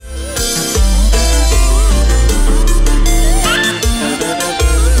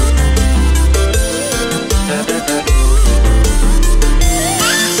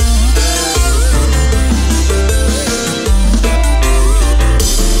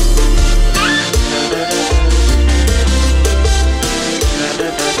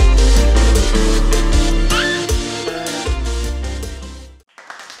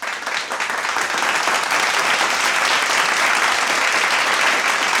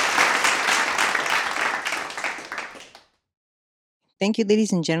Thank you,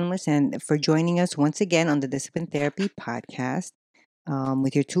 ladies and gentlemen, and for joining us once again on the Discipline Therapy Podcast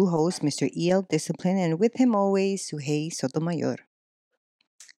with your two hosts, Mr. E.L. Discipline, and with him always, Suhey Sotomayor.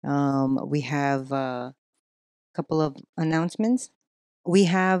 We have a couple of announcements. We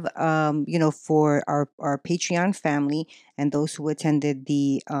have, for our Patreon family and those who attended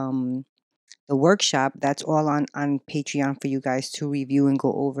the workshop, that's all on Patreon for you guys to review and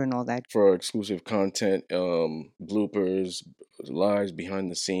go over and all that. For our exclusive content, bloopers, lives behind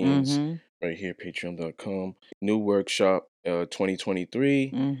the scenes, right here, patreon.com. New workshop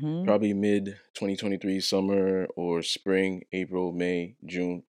 2023, probably mid 2023, summer or spring, April, May,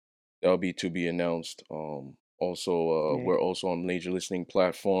 June. That'll be to be announced. Also, Yeah. we're also on major listening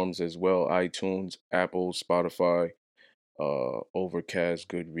platforms as well: iTunes, Apple, Spotify, Overcast,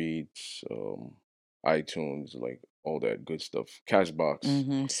 Goodreads, iTunes, like all that good stuff.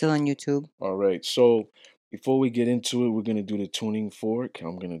 Cashbox. Still on YouTube. All right. So before we get into it, we're gonna do the tuning fork.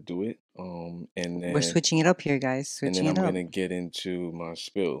 I'm gonna do it. And We're then switching it up here, guys. and then Switching I'm it up. gonna get into my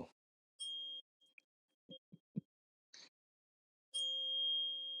spill.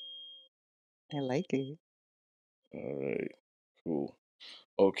 I like it. All right. Cool.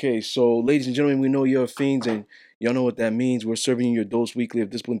 Okay, so ladies and gentlemen, we know you're fiends and y'all know what that means. We're serving you your dose weekly of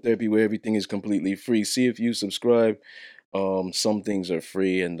discipline therapy where everything is completely free. See if you subscribe. Some things are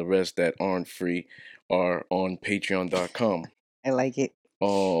free and the rest that aren't free are on patreon.com. I like it.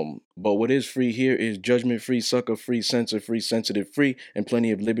 But what is free here is judgment free, sucker free, censor free, sensitive free, and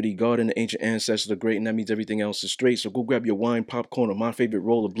plenty of liberty. God and the ancient ancestors are great, and that means everything else is straight. So go grab your wine, popcorn, or my favorite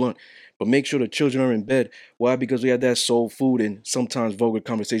roll of blunt. But make sure the children are in bed. Why? Because we have that soul food and sometimes vulgar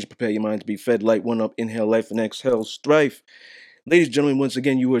conversation. Prepare your mind to be fed. Light one up, inhale life, and exhale strife. Ladies and gentlemen, once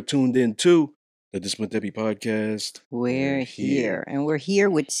again, you are tuned in to the Discipline Therapy Podcast. We're here. And we're here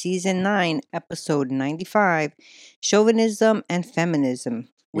with season 9, episode 95, Chauvinism and Feminism,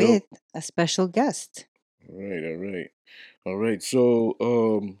 with a special guest. All right.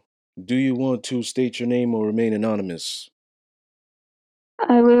 So, do you want to state your name or remain anonymous?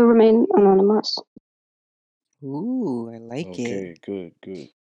 I will remain anonymous. Ooh, I like it. Okay, good.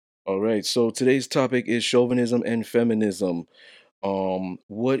 All right. So today's topic is chauvinism and feminism.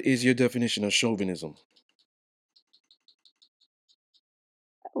 What is your definition of chauvinism?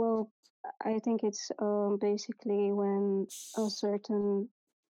 Well, I think it's basically when a certain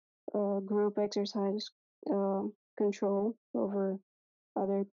group exercises control over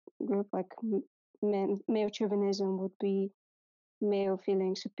other group, like male chauvinism would be male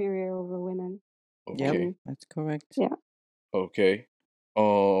feeling superior over women. Yep, Okay. that's correct. Yeah. Okay.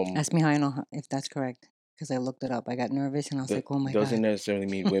 Ask me how I know if that's correct, because I looked it up. I got nervous and I was like, oh my doesn't God. necessarily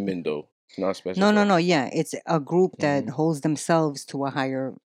mean women though. It's not specified. No. Yeah, it's a group that holds themselves to a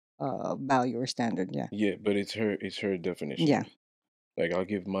higher value or standard. Yeah. Yeah, but it's her definition. Yeah. Like I'll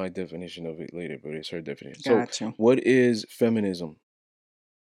give my definition of it later, but it's her definition. Got So you. what is feminism?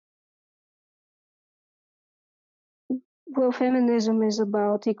 Well, feminism is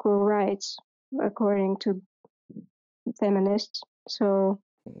about equal rights, according to feminists. So.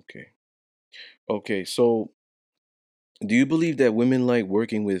 Okay. So do you believe that women like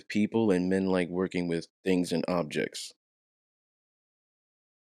working with people and men like working with things and objects?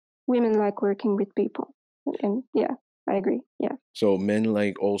 Women like working with people. And yeah, I agree. Yeah. So men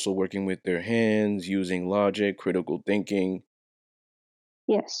like also working with their hands, using logic, critical thinking.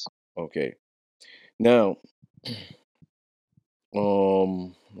 Yes. Okay. Now,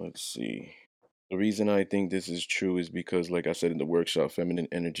 let's see. The reason I think this is true is because, like I said in the workshop, feminine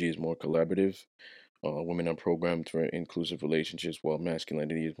energy is more collaborative. Women are programmed for inclusive relationships, while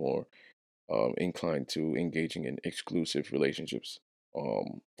masculinity is more inclined to engaging in exclusive relationships.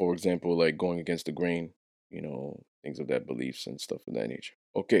 For example, like going against the grain, things of that beliefs and stuff of that nature.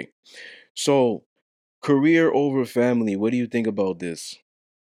 Okay, so career over family. What do you think about this?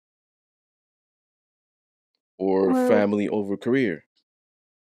 Or Well, family over career?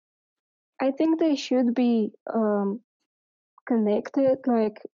 I think they should be connected.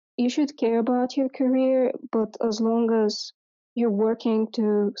 Like, you should care about your career, but as long as you're working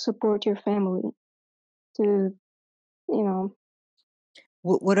to support your family, to, you know,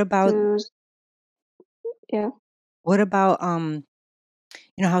 What about yeah. what about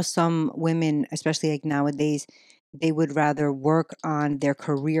how some women, especially like nowadays, they would rather work on their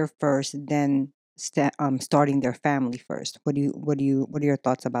career first than starting their family first. What are your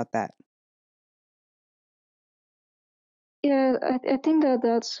thoughts about that? Yeah, I think that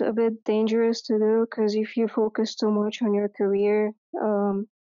that's a bit dangerous to do, because if you focus too much on your career,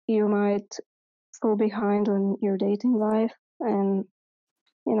 you might fall behind on your dating life, and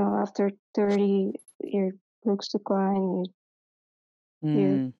after 30, your looks decline. You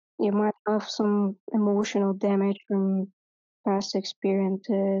Mm, you might have some emotional damage from past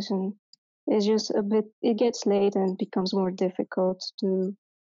experiences, and it's just a bit. It gets late and becomes more difficult to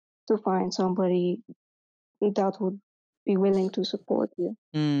find somebody that would be willing to support you.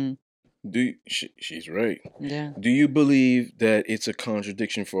 mm, She's right. yeah. Do you believe that it's a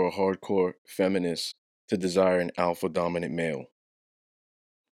contradiction for a hardcore feminist to desire an alpha dominant male?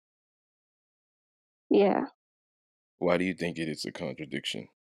 Yeah, Why do you think it is a contradiction?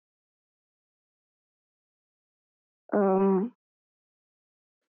 um,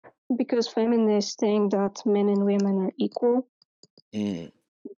 because feminists think that men and women are equal, Mm,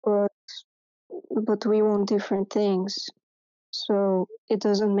 but we want different things. So it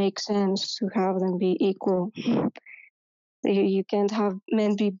doesn't make sense to have them be equal. You can't have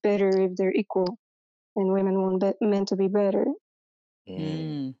men be better if they're equal, and women want men to be better. mm,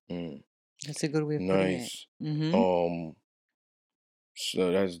 Mm, mm. that's a good way of putting it. Nice. Mm-hmm. Um,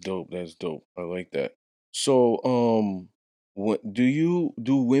 so that's dope. That's dope. I like that. So, what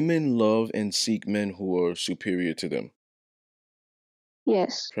do women love and seek men who are superior to them?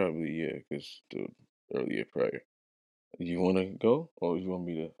 Yes. Probably, yeah, because the earlier prior. You want to go, or you want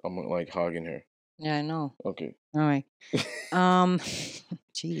me to? I'm like hogging her. Yeah, I know. Okay. All right. Um,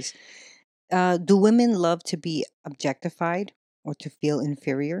 jeez. Do women love to be objectified or to feel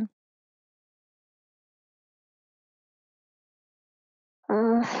inferior?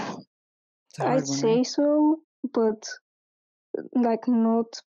 Uh, It's a I'd hard one, right? say so, but like not.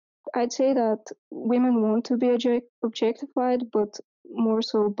 I'd say that women want to be objectified, but more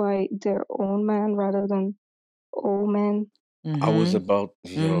so by their own man rather than all men. I was Mm-hmm. about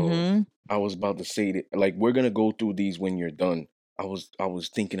yo. Mm-hmm. I was about to say that. Like we're gonna go through these when you're done. I was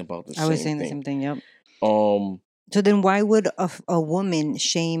thinking about the I was same saying the thing. same thing. Yep. Um. So then, why would a woman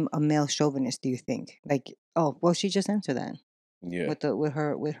shame a male chauvinist? Do you think? Like, oh, well, she just answered that Yeah.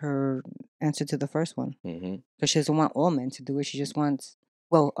 with her answer to the first one. Mm-hmm. Because she doesn't want all men to do it. She just wants.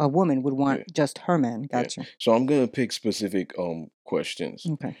 Well, a woman would Yeah. want just her man. Yeah. Gotcha. So I'm gonna pick specific questions.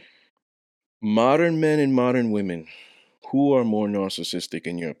 Okay. Modern men and modern women, who are more narcissistic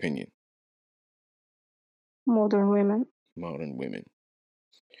in your opinion? Modern women, Modern women.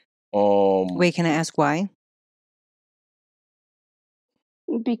 Um. Wait, can I ask why?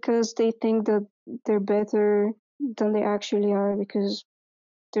 because they think that they're better than they actually are, because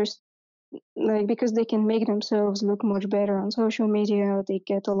there's because they can make themselves look much better on social media. They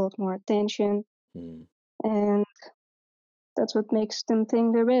get a lot more attention, hmm. and that's what makes them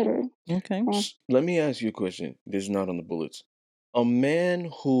think they're better. Okay. And Let me ask you a question. This is not on the bullets. A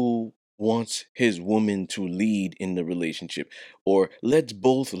man who wants his woman to lead in the relationship, or let's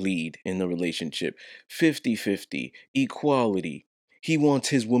both lead in the relationship, 50-50, equality. He wants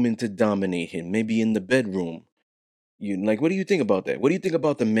his woman to dominate him, maybe in the bedroom. You like, what do you think about that? What do you think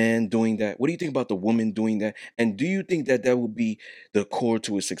about the man doing that? What do you think about the woman doing that? And do you think that that would be the core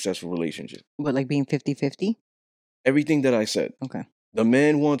to a successful relationship? But like being 50-50? Everything that I said. Okay. The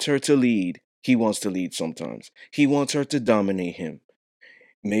man wants her to lead. He wants to lead sometimes. He wants her to dominate him,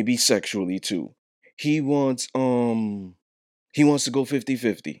 maybe sexually too. He wants he wants to go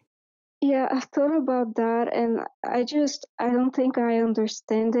 50-50. yeah, I've thought about that, and I don't think I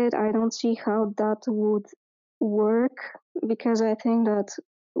understand it. I don't see how that would work, because I think that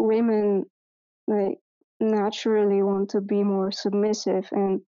women like naturally want to be more submissive,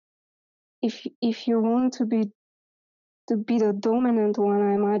 and if you want to be the dominant one,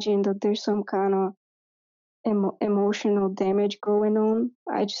 I imagine that there's some kind of emotional damage going on.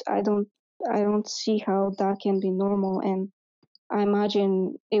 I don't see how that can be normal, and I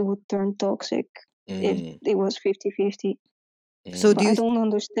imagine it would turn toxic if Mm, it was 50-50. So But do I you don't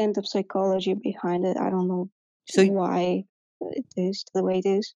understand the psychology behind it. I don't know so why it is the way it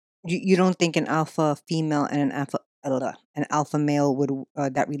is. you don't think an alpha female and an alpha male would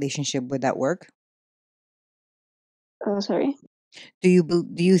that relationship would that work? Sorry? Do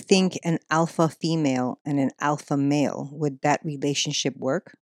you think an alpha female and an alpha male would that relationship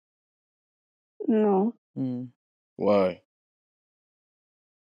work? No. Mm. why?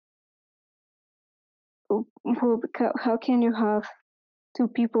 Well, how can you have two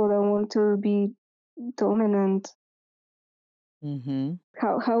people that want to be dominant? Mm-hmm.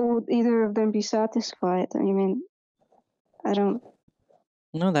 How would either of them be satisfied? I mean, I don't.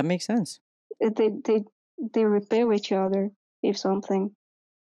 No, that makes sense. They repel each other if something.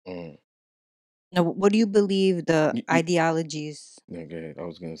 Mm. Now, what do you believe the You, ideologies? no, go ahead. I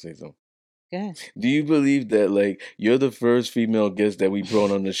was gonna say something. Okay. Do you believe that like you're the first female guest that we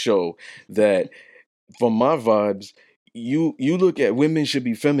brought on the show that from my vibes, you look at women should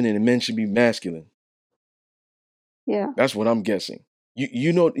be feminine and men should be masculine. Yeah. That's what I'm guessing.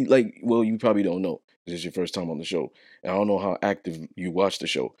 You know, like, well, you probably don't know. This is your first time on the show. And I don't know how active you watch the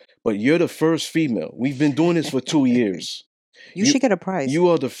show, but you're the first female. We've been doing this for 2 years. You You should get a prize. you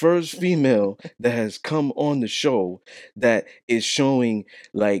are the first female that has come on the show that is showing,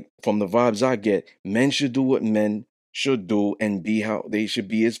 like, from the vibes I get, men should do what men should do and be how they should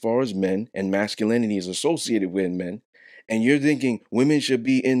be as far as men, and masculinity is associated with men. And you're thinking women should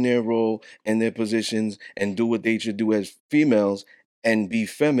be in their role and their positions and do what they should do as females and be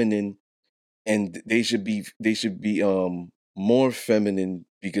feminine, and they should be more feminine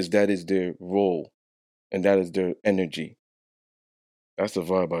because that is their role and that is their energy. That's the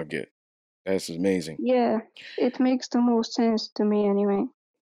vibe I get. That's amazing. Yeah, it makes the most sense to me anyway.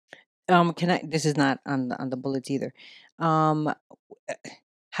 Can I? This is not on the bullets either. Uh,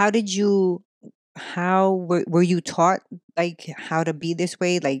 how did you? How were you taught like how to be this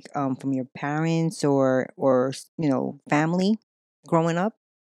way, like from your parents or family growing up?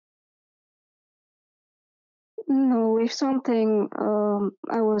 No, if something,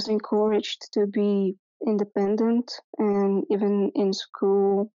 I was encouraged to be independent, and even in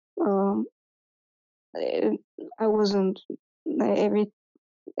school, eh, I wasn't like every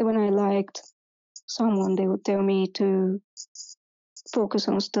when I liked someone, they would tell me to focus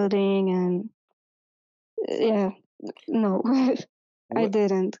on studying, and yeah, no, I What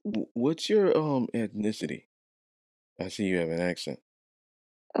didn't. what's your ethnicity? I see you have an accent.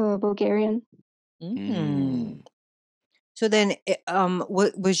 Bulgarian. Mm. Mm. So then,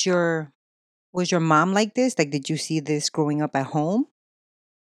 what was your mom like this? Like, did you see this growing up at home,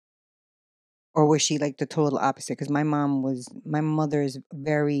 or was she like the total opposite? Because my mother is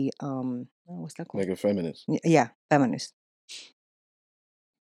very what's that called? Like a feminist. Yeah, feminist.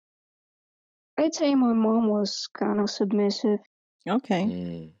 I'd say my mom was kind of submissive, Okay.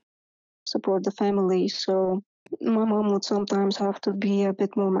 Mm. support the family. So my mom would sometimes have to be a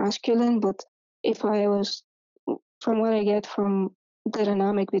bit more masculine, but if I was, from what I get from the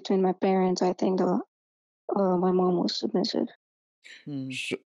dynamic between my parents, I think that my mom was submissive. Mm.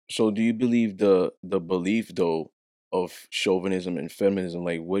 So, so do you believe the belief though of chauvinism and feminism?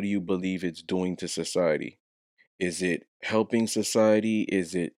 Like, what do you believe it's doing to society? Is it helping society?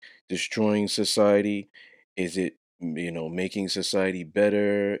 Is it destroying society? Is it making society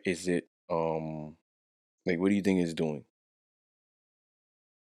better? Is it like, what do you think it's doing?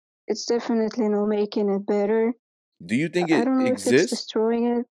 It's definitely not making it better. Do you think I it don't know if it's exists? destroying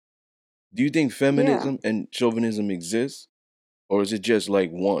it. Do you think Yeah, feminism and chauvinism exists, or is it just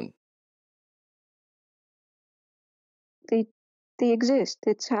like one? they they exist.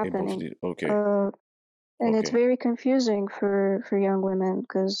 It's They both happening. did. Okay, Uh, and it's okay. very confusing for young women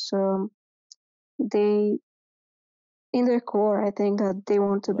because they, in their core, I think that they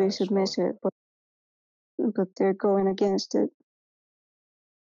want to be Last one. submissive, but they're going against it.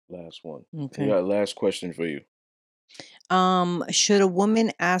 Last one. We Okay. got a last question for you. Should a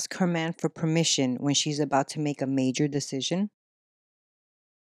woman ask her man for permission when she's about to make a major decision?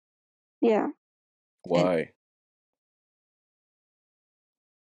 Yeah, And Why?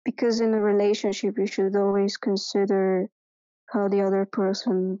 because in a relationship, you should always consider how the other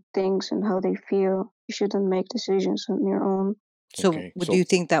person thinks and how they feel. You shouldn't make decisions on your own. so, Okay. do you So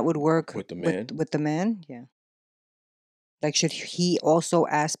think that would work with the with man, the man? Yeah. Like, should he also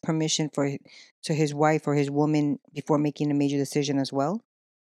ask permission to his wife or his woman before making a major decision as well?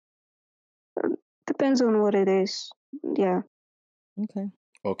 Depends on what it is. Yeah. Okay.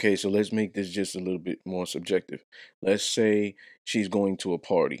 okay, so let's make this just a little bit more subjective. Let's say she's going to a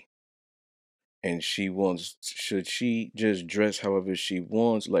party and she wants, should she just dress however she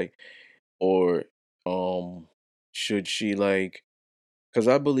wants, like, or should she, like, because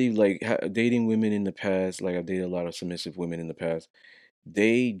I believe, like, dating women in the past, like, I've dated a lot of submissive women in the past,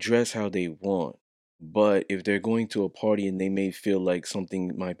 they dress how they want. But if they're going to a party and they may feel like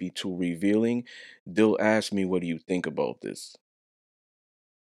something might be too revealing, they'll ask me, what do you think about this?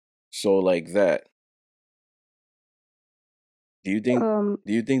 So, like that. Do you think Um,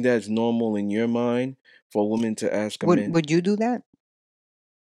 do you think that's normal in your mind for a woman to ask a man? Would you do that?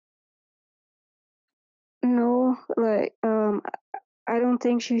 no, like, I don't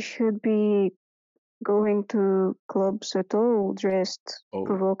think she should be going to clubs at all dressed Oh,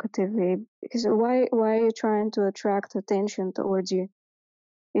 provocatively. Because why are you trying to attract attention towards you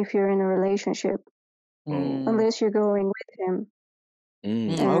if you're in a relationship? oh, Mm, Unless you're going with him,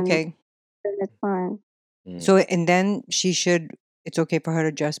 mm, and okay. then it's fine. mm. So, and then it's okay for her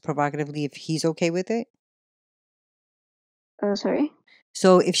to dress provocatively if he's okay with it. Sorry.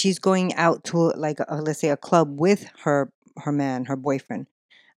 So, if she's going out to like let's say a club with her man, her boyfriend,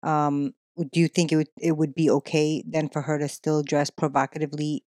 um, do you think it would be okay then for her to still dress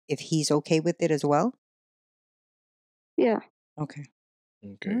provocatively if he's okay with it as well? Yeah. Okay.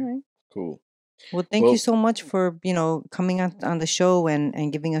 All Okay, right. cool. Well, thank you Well, so much for, coming on the show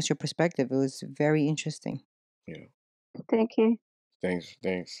and giving us your perspective. It was very interesting. yeah. Thank you. Thanks.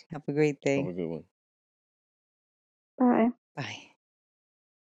 Thanks. Have a great Have day. a good one. Bye. Bye.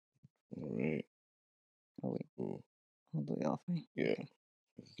 All right. Oh, wait. Cool. All the way off. Right? Yeah. Okay.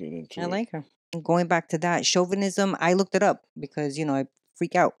 Let's get I into it. like her. Going back to that, chauvinism, I looked it up because, I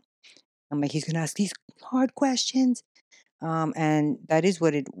freak out. I'm like, he's going to ask these hard questions. And that is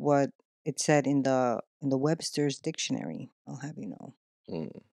what it said in the Webster's dictionary. I'll have you know.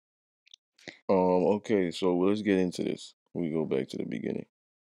 Mm. Okay. So let's get into this. We go back to the beginning.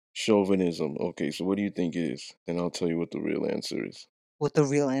 Chauvinism. Okay. So what do you think it is? And I'll tell you what the real answer is. What the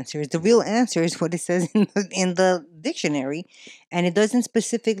real answer is. The real answer is what it says in the dictionary, and it doesn't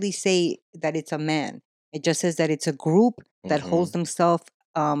specifically say that it's a man. It just says that it's a group that holds Mm-hmm. themselves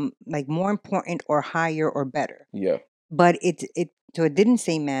like more important or higher or better. Yeah. But it didn't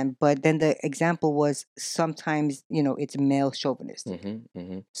say man, but then the example was sometimes it's male chauvinistic. Mm-hmm.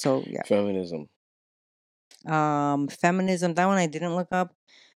 Mm-hmm. So yeah. Feminism. Feminism, that one I didn't look up.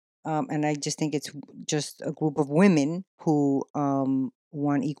 And I just think it's just a group of women who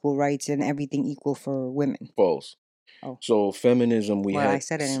want equal rights and everything equal for women. False. Oh, So feminism, we well, I had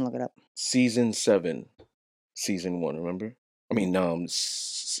said I didn't look it up. season 7, season 1. Remember? I mean,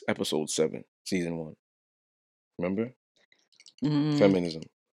 episode 7, season 1. Remember? Mm, Feminism.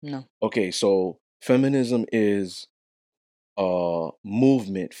 no. Okay, so feminism is a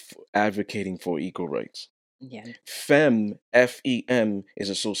movement advocating for equal rights. Yeah. Fem, is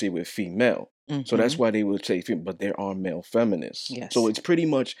associated with female. So that's Mm-hmm. why they would say female, but there are male feminists. So Yes. it's pretty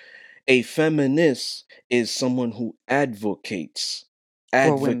much a feminist is someone who advocates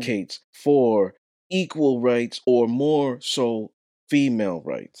For women. for equal rights or more so female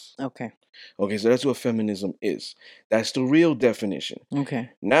rights. Okay. Okay, so that's what feminism is. That's the real definition.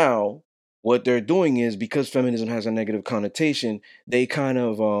 Okay. Now, what they're doing is because feminism has a negative connotation, they kind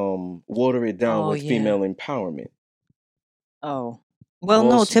of water it down Oh with yeah. female empowerment. Oh. Well,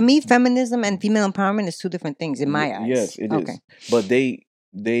 no. Both, To me, feminism and female empowerment is two different things in my eyes. yes, it Okay. is. But they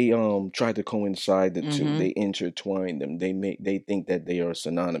try to coincide the two. Mm-hmm. They intertwine them. They think that they are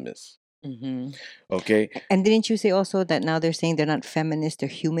synonymous. Mm-hmm. Okay? And didn't you say also that now they're saying they're not feminists, they're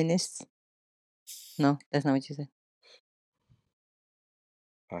humanists? No, that's not what you said.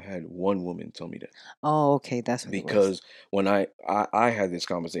 I had one woman tell me that Oh, okay, that's what it was. because when I had this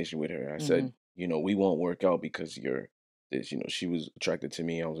conversation with her, I Mm-hmm. said, we won't work out because you're this. She was attracted to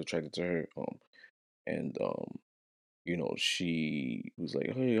me. I was attracted to her. And she was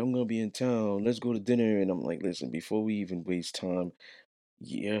like, "Hey, I'm gonna be in town. Let's go to dinner." And I'm like, "Listen, before we even waste time,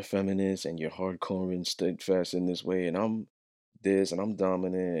 you're a feminist and you're hardcore and steadfast in this way, and I'm this and I'm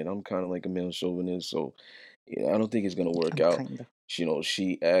dominant and I'm kind of like a male chauvinist. So, I don't think it's gonna work I'm out." kind of.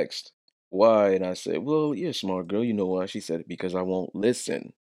 She asked why, and I said, "Well, you're a smart girl. You know why?" She said, "Because I won't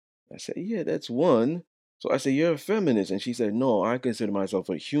listen." I said, "Yeah, that's one." So I said, "You're a feminist," and she said, "No, I consider myself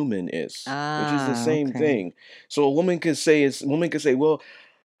a humanist," which is the Ah, same okay. thing. So a woman could say, "Well,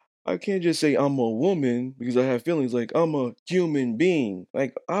 I can't just say I'm a woman because I have feelings. Like I'm a human being,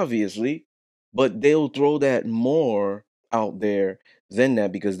 like obviously, but they'll throw that more out there than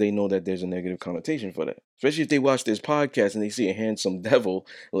that because they know that there's a negative connotation for that. Especially if they watch this podcast and they see a handsome devil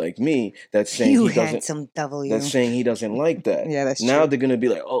like me You handsome that's W. saying he doesn't like that. Yeah, that's Now true. they're gonna be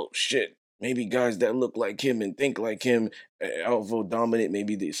like, oh shit, maybe guys that look like him and think like him, alpha dominant,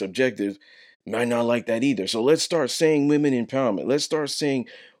 maybe the subjective, might not like that either. So let's start saying women empowerment. Let's start saying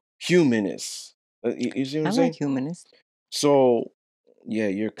humanists. You see what I I'm like saying? humanist. So yeah,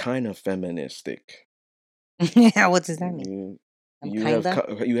 you're kind of feministic. Yeah, what does that mean? You I'm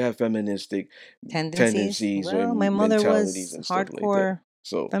kinda you have feministic tendencies. tendencies or Well, my mother mentalities was and stuff like that. hardcore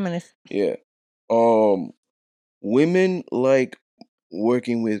So feminist. yeah, um, women like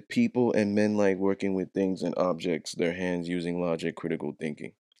working with people, and men like working with things and objects, their hands using logic, critical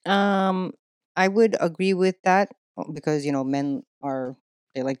thinking. Um, I would agree with that because men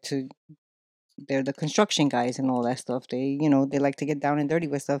they like to they're the construction guys and all that stuff. They like to get down and dirty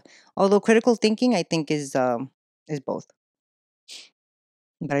with stuff. Although critical thinking, I think is both.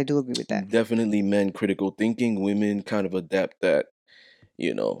 But I do agree with that. Definitely men critical thinking, women kind of adapt that,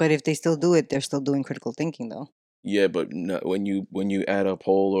 you know. But if they still do it, they're still doing critical thinking, though. Yeah, but when you add up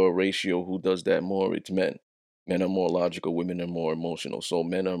whole or ratio, who does that more? It's men. Men are more logical, women are more emotional. So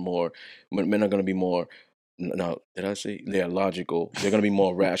men are gonna be more. Now, did I say they're logical? They're gonna be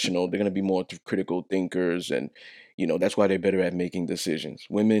more rational. They're gonna be more critical thinkers, and That's why they're better at making decisions.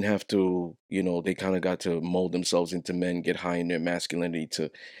 Women have to, they kind of got to mold themselves into men, get high in their masculinity to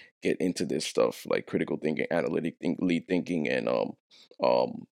get into this stuff like critical thinking, analytic lead thinking, and um,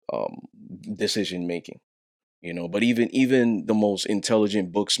 um, decision making. But even the most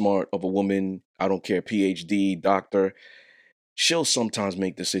intelligent, book smart of a woman, I don't care, PhD, doctor, she'll sometimes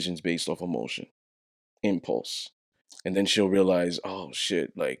make decisions based off emotion, impulse, and then she'll realize, oh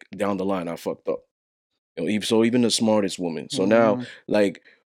shit, like down the line I fucked up. So even the smartest woman. So now, Mm. like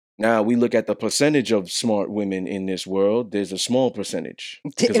now we look at the percentage of smart women in this world. There's a small percentage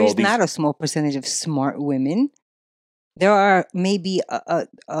because all There's these. not a small percentage of smart women. There are maybe I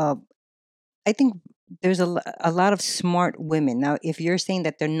think there's a lot of smart women. Now, if you're saying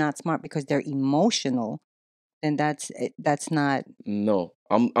that they're not smart because they're emotional, then that's not. No,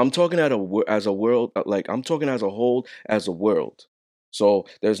 I'm talking as a world, like I'm talking as a whole, as a world. So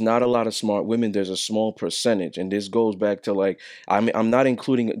there's not a lot of smart women. There's a small percentage, and this goes back to like I'm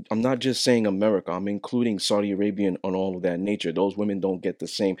not just saying America. I'm including Saudi Arabia and all of that nature. Those women don't get the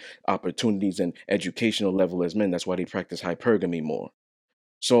same opportunities and educational level as men. That's why they practice hypergamy more.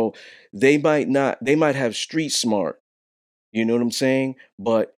 So they might have street smart. You know what I'm saying?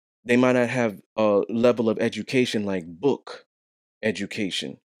 But they might not have a level of education like book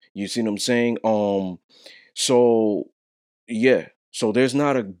education. You see what I'm saying? So yeah. So there's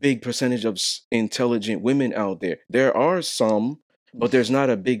not a big percentage of intelligent women out there. There are some, but there's not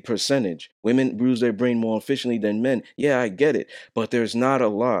a big percentage. Women use their brain more efficiently than men. Yeah, I get it, but there's not a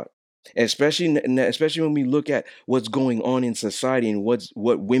lot. Especially when we look at what's going on in society and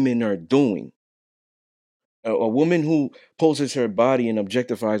what women are doing. A woman who poses her body and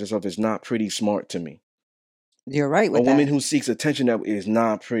objectifies herself is not pretty smart to me. You're right A with woman that. who seeks attention that is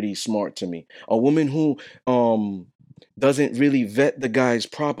not pretty smart to me. A woman who um doesn't really vet the guys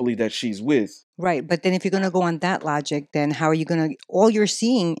properly that she's with. Right. But then if you're going to go on that logic, then how are you going to, all you're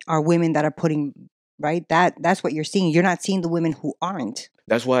seeing are women that are putting, right? That's what you're seeing. You're not seeing the women who aren't.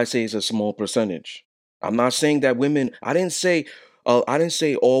 That's why I say it's a small percentage. I'm not saying that women. I didn't say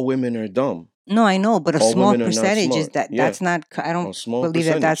all women are dumb. No, I know, but a All small women are not percentage is smart. that Yeah, that's not, I don't a small believe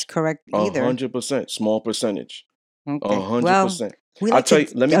that that's percentage. correct A either. 100%, small percentage. A Okay. hundred Well, percent. we I like tell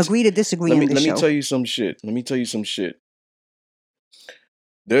to you. agree to disagree on this Let me show. tell you some shit. Let me tell you some shit.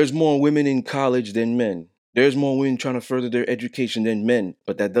 There's more women in college than men. There's more women trying to further their education than men,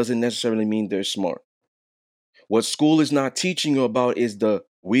 but that doesn't necessarily mean they're smart. What school is not teaching you about is the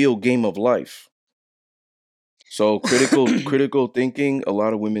real game of life. So critical thinking, a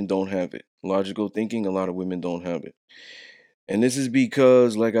lot of women don't have it. Logical thinking, a lot of women don't have it. And this is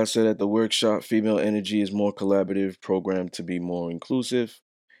because, like I said at the workshop, female energy is more collaborative, programmed to be more inclusive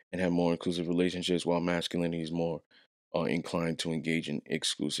and have more inclusive relationships, while masculinity is more inclined to engage in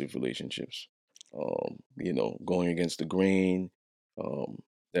exclusive relationships. Going against the grain, um,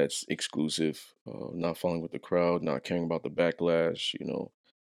 that's exclusive, not following with the crowd, not caring about the backlash,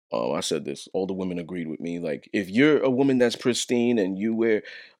 I said this. All the women agreed with me. Like, if you're a woman that's pristine and you wear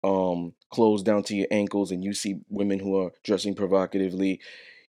clothes down to your ankles, and you see women who are dressing provocatively,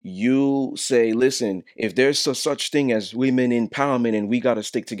 you say, "Listen, if there's such thing as women empowerment, and we got to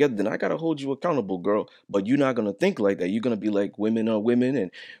stick together, then I got to hold you accountable, girl." But you're not gonna think like that. You're gonna be like, "Women are women,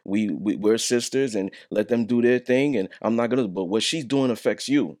 and we're sisters, and let them do their thing." And I'm not gonna. But what she's doing affects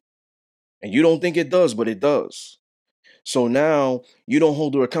you, and you don't think it does, but it does. So now you don't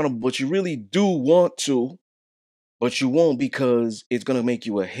hold her accountable, but you really do want to, but you won't because it's gonna make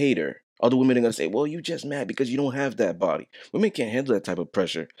you a hater. Other women are gonna say, "Well, you just mad because you don't have that body." Women can't handle that type of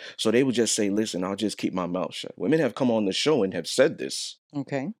pressure. So they would just say, "Listen, I'll just keep my mouth shut." Women have come on the show and have said this.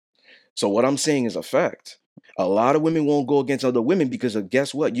 Okay. So what I'm saying is a fact. A lot of women won't go against other women because of,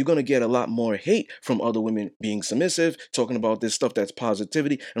 guess what? You're gonna get a lot more hate from other women being submissive, talking about this stuff that's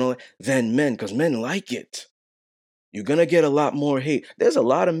positivity and all that, than men, because men like it. You're gonna get a lot more hate. There's a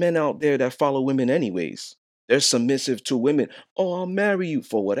lot of men out there that follow women anyways. They're submissive to women. Oh, I'll marry you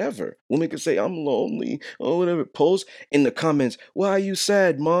for whatever. Women can say, "I'm lonely," or whatever. Post in the comments, "Why are you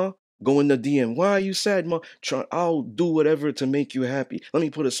sad, ma?" Go in the DM, "Why are you sad, ma?" I'll do whatever to make you happy. Let me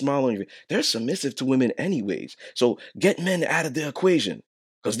put a smile on your face. They're submissive to women anyways. So get men out of the equation.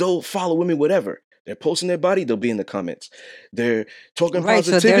 Because they'll follow women, whatever. They're posting their body, they'll be in the comments. They're talking Right.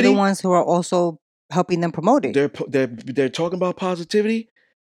 So they're the positivity, ones who are also helping them promote it. they're talking about positivity,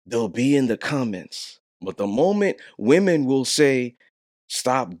 they'll be in the comments. But the moment women will say,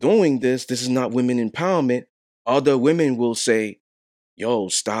 "Stop doing this, this is not women empowerment," other women will say, "Yo,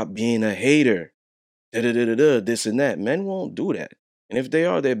 stop being a hater. Da da da da da, this and that." Men won't do that. And if they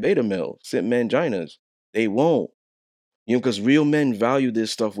are, they're beta male, sit manginas. They won't. Because real men value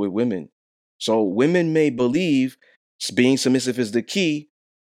this stuff with women. So women may believe being submissive is the key,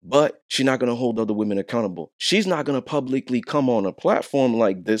 but she's not going to hold other women accountable. She's not going to publicly come on a platform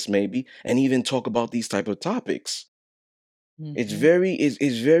like this maybe and even talk about these type of topics. Mm-hmm. It's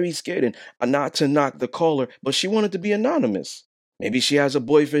very scared, and not to knock the caller, but she wanted to be anonymous. Maybe she has a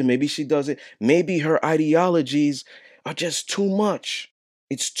boyfriend, maybe she doesn't. Maybe her ideologies are just too much.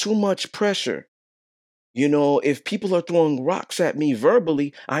 It's too much pressure. If people are throwing rocks at me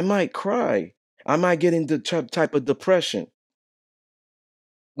verbally, I might cry. I might get into type of depression.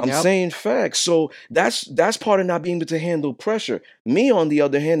 I'm Yep. saying facts. So that's part of not being able to handle pressure. Me, on the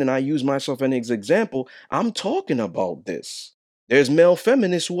other hand, and I use myself as an example, I'm talking about this. There's male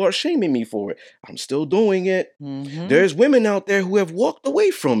feminists who are shaming me for it. I'm still doing it. Mm-hmm. There's women out there who have walked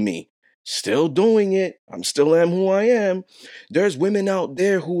away from me. Still doing it. I'm still am who I am. There's women out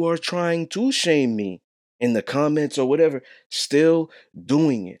there who are trying to shame me in the comments or whatever. Still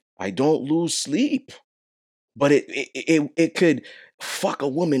doing it. I don't lose sleep, but it could fuck a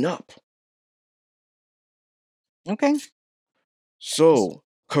woman up. Okay. So,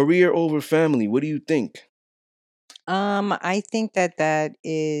 career over family, what do you think? I think that that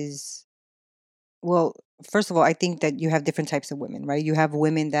is, well, first of all, I think that you have different types of women, right? You have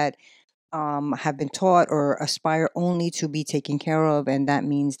women that have been taught or aspire only to be taken care of, and that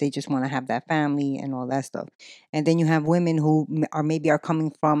means they just want to have that family and all that stuff. And then you have women who are maybe are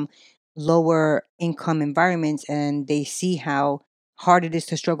coming from lower income environments, and they see how hard it is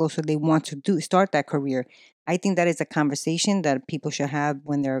to struggle, so they want to do start that career. I think that is a conversation that people should have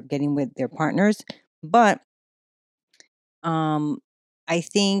when they're getting with their partners. But um, I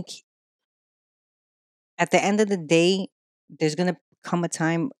think at the end of the day, there's gonna come a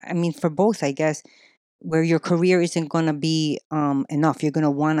time. I mean, for both, I guess, where your career isn't going to be enough. You're going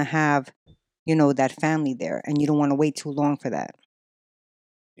to want to have, that family there, and you don't want to wait too long for that.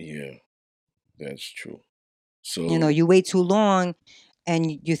 Yeah, that's true. So, You wait too long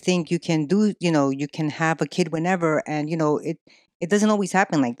and you think you can do, you can have a kid whenever, and it doesn't always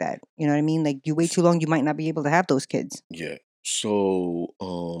happen like that. You know what I mean? Like, you wait too long, you might not be able to have those kids. yeah. So,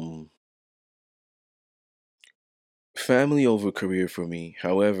 family over career for me.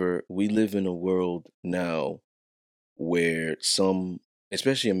 However, we live in a world now where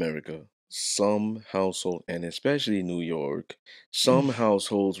especially America, some household, and especially New York, some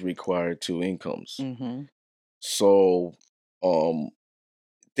households require two incomes. Mm-hmm. So, um,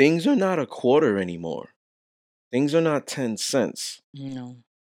 things are not a quarter anymore. Things are not 10 cents. No.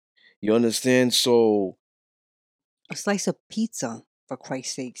 You understand? So, A slice of pizza, for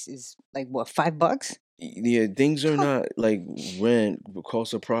Christ's sakes, is like what, $5? yeah, things are not like rent,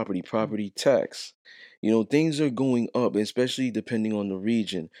 cost of property, property tax. Things are going up, especially depending on the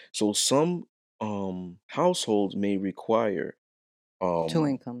region. So some households may require Two um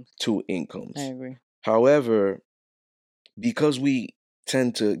incomes. two I incomes. agree. However, because we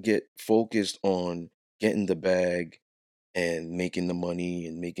tend to get focused on getting the bag and making the money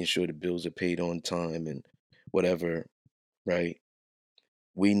and making sure the bills are paid on time and whatever, right?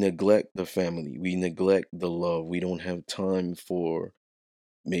 We neglect the family. We neglect the love. We don't have time for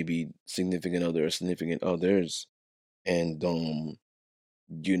maybe significant other or significant others. And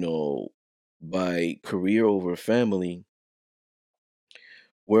you know, by career over family,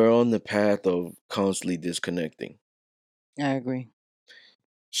 we're on the path of constantly disconnecting. I agree.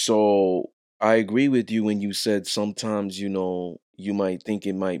 So I agree with you when you said sometimes, you might think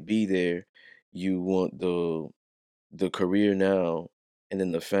it might be there. You want the career now and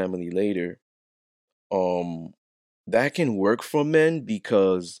then the family later. Um that can work for men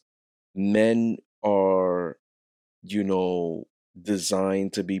because men are, you know,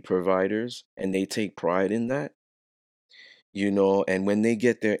 designed to be providers and they take pride in that, and when they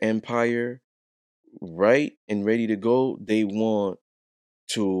get their empire right and ready to go, they want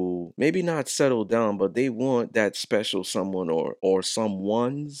to maybe not settle down, but they want that special someone or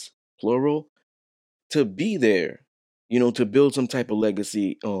someone's plural to be there, to build some type of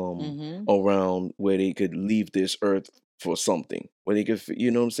legacy Mm-hmm. around where they could leave this earth for something, where they could, you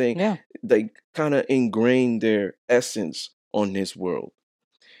know what I'm saying? Yeah. They kind of ingrain their essence on this world.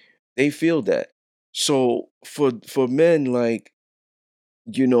 They feel that. So for men, like,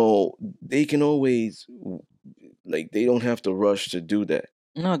 they can always like they don't have to rush to do that.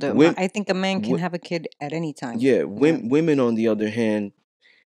 No, Women, I think a man can have a kid at any time. yeah, Yeah. women on the other hand,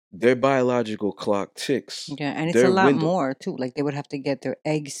 their biological clock ticks. Yeah, and it's a Their lot window. more too. Like, they would have to get their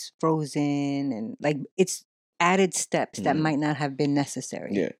eggs frozen, and like, it's added steps that Mhm. might not have been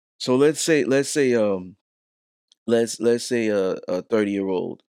necessary. Yeah. So let's say a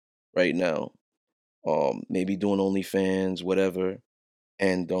 30-year-old right now, maybe doing OnlyFans, whatever,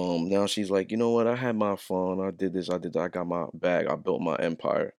 And now she's like, you know what? I had my fun. I did this. I did that. I got my bag. I built my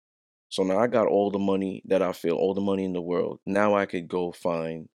empire. So now I got all the money that I feel, all the money in the world. Now I could go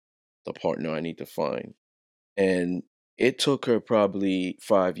find the partner I need to find. And it took her probably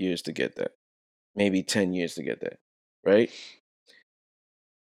 5 years to get that, maybe 10 years to get that, right?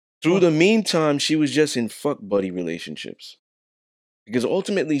 Through Well, the meantime, she was just in fuck buddy relationships because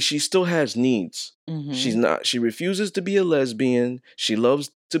ultimately she still has needs. mm-hmm. She refuses to be a lesbian. She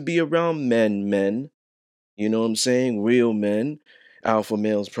loves to be around men, you know what I'm saying? Real men, alpha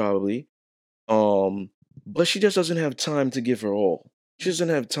males probably. Um, but she just doesn't have time to give her all. She doesn't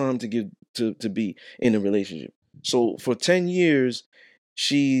have time to give to be in a relationship. So for 10 years,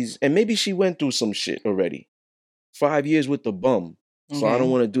 and maybe she went through some shit already. 5 years with the bum. So I don't Okay.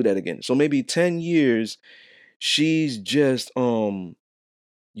 want to do that again. So maybe 10 years, she's just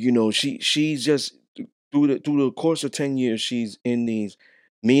she's just through the course of 10 years, she's in these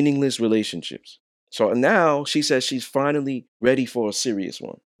meaningless relationships. So now she says she's finally ready for a serious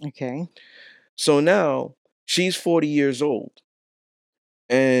one. Okay. So now she's 40 years old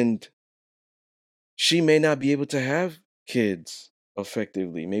and she may not be able to have kids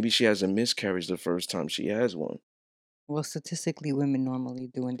effectively. Maybe she has a miscarriage the first time she has one. Well, statistically, women normally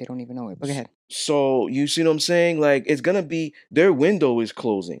do, and they don't even know it. But go ahead. So you see what I'm saying? Like it's gonna be their window is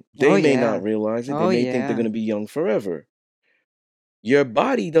closing. Oh They may yeah. not realize it. They Oh may think they're yeah. gonna be young forever. Your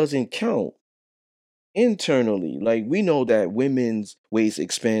body doesn't count internally. Like we know that women's waist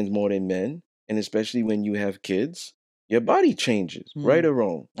expands more than men, and especially when you have kids, your body changes, right Hmm. or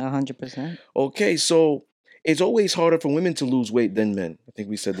wrong. 100%. Okay, so it's always harder for women to lose weight than men. I think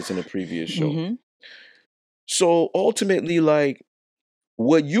we said this in a previous show. Mm-hmm. So ultimately, like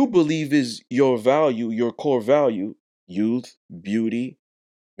what you believe is your value, your core value, youth, beauty,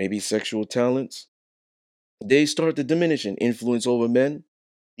 maybe sexual talents, they start to diminish and influence over men.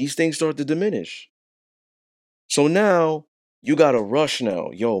 These things start to diminish. So now you got to rush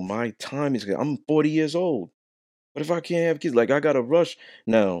now. Yo, my time is, I'm 40 years old. What if I can't have kids? Like, I got to rush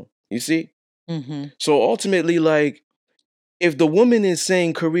now. You see? Mm-hmm. So ultimately, like, if the woman is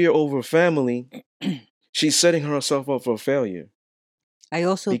saying career over family, she's setting herself up for failure I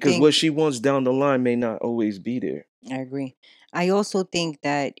also because what think she wants down the line may not always be there. I agree. I also think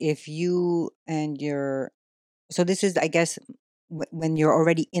that if you and your so this is, I guess, when you're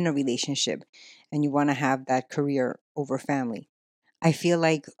already in a relationship and you want to have that career over family. I feel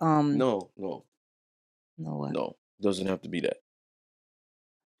like No, no, no what? no. Doesn't have to be that.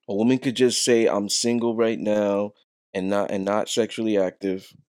 A woman could just say, "I'm single right now and not sexually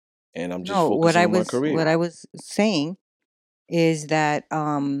active, and I'm just No, focusing on my what career." I was saying is that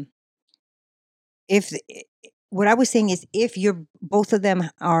if the- I- what I was saying is if you're both of them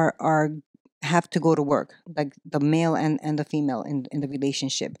are have to go to work, like the male and the female in the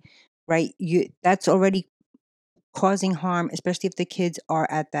relationship, right? You that's already causing harm, especially if the kids are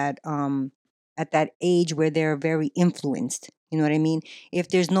at that age where they're very influenced. You know what I mean? If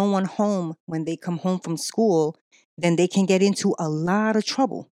there's no one home when they come home from school, then they can get into a lot of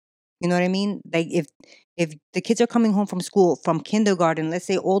trouble. You know what I mean? Like if the kids are coming home from school from kindergarten, let's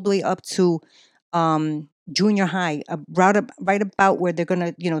say all the way up to junior high, right about where they're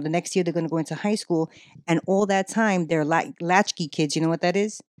gonna, the next year they're gonna go into high school, and all that time they're like latchkey kids. You know what that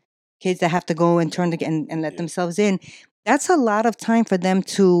is? Kids that have to go and turn the and let Yeah. themselves in. That's a lot of time for them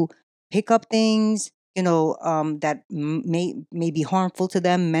to pick up things, that may be harmful to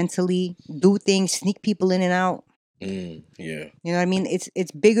them mentally, do things, sneak people in and out. Yeah. You know what I mean?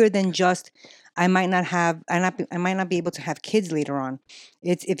 It's bigger than just I might not be able to have kids later on.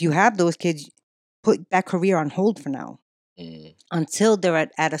 It's if you have those kids, put that career on hold for now Mm. until they're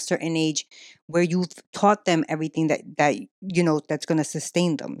at a certain age where you've taught them everything that's going to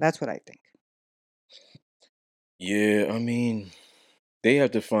sustain them. That's what I think. Yeah, I mean, they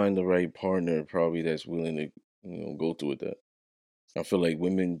have to find the right partner probably that's willing to, go through with that. I feel like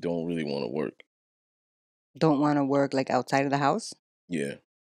women don't really want to work. Don't want to work like outside of the house. Yeah,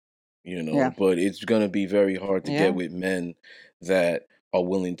 Yeah. but it's gonna be very hard to get Yeah. with men that are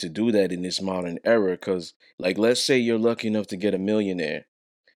willing to do that in this modern era. Cause like, let's say you're lucky enough to get a millionaire,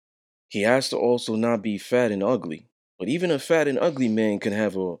 he has to also not be fat and ugly. But even a fat and ugly man can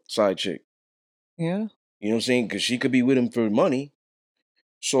have a side chick. Yeah. You know what I'm saying? Cause she could be with him for money.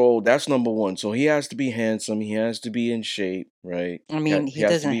 So that's number one. So he has to be handsome. He has to be in shape, right? I He, mean, ha- he he has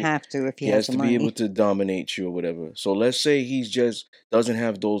to doesn't be have to if he he has has the to be able money. to dominate you or whatever. So let's say he's just doesn't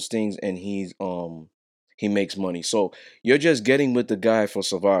have those things and he makes money. So you're just getting with the guy for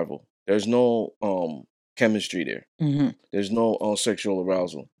survival. There's no chemistry there. Hmm. There's no sexual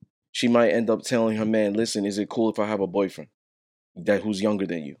arousal. She might end up telling her man, "Listen, is it cool if I have a boyfriend?" that who's younger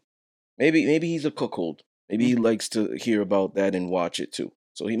than you. Maybe he's a cuckold. Maybe he Mhm. likes to hear about that and watch it too.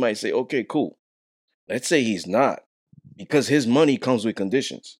 So he might say, okay, cool. Let's say he's not, because his money comes with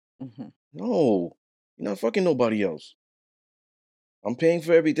conditions. Mhm. No, you're not fucking nobody else. I'm paying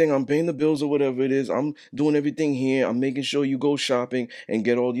for everything. I'm paying the bills or whatever it is. I'm doing everything here. I'm making sure you go shopping and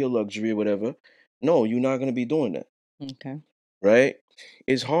get all your luxury or whatever. No, you're not gonna be doing that, Okay. right?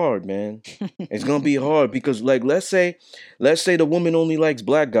 It's hard, man. It's gonna be hard because, like, let's say the woman only likes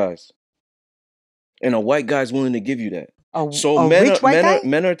black guys, and a white guy's willing to give you that. So A men are rich white men are guy?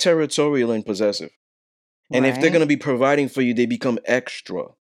 men are territorial and possessive, and if they're Right. gonna be providing for you, they become extra.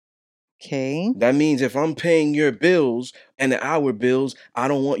 Okay. That means if I'm paying your bills and our bills, I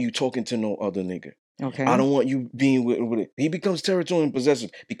don't want you talking to no other nigga. I Okay. don't want you being with it. He becomes territorial and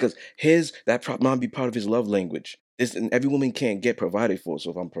possessive because might be part of his love language. This, and every woman can't get provided for. So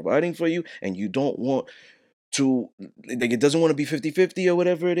if I'm providing for you and you don't want to, like, it doesn't want to be 50-50 or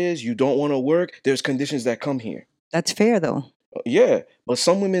whatever it is, you don't want to work, there's conditions that come here. That's fair though. Yeah, but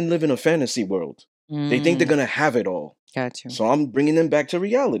some women live in a fantasy world. They think they're Mm, gonna have it all. got you. So I'm bringing them back to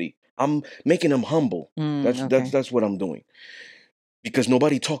reality. I'm making them humble. Okay. That's what I'm doing, because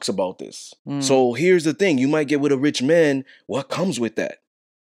nobody talks about this. Mm, So here's the thing: you might get with a rich man. What comes with that?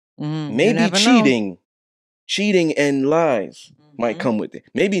 you Maybe never know. cheating and lies might Hmm. come with it.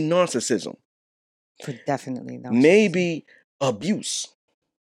 Maybe narcissism. For definitely narcissism. Maybe abuse,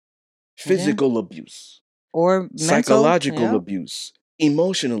 Yeah. physical abuse, Or mental. psychological Yeah. abuse,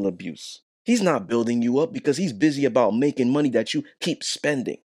 emotional abuse. He's not building you up because he's busy about making money that you keep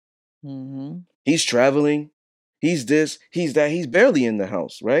spending. Hmm. He's traveling. He's this, he's that. He's barely in the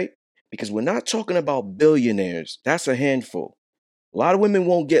house, right? Because we're not talking about billionaires. That's a handful. A lot of women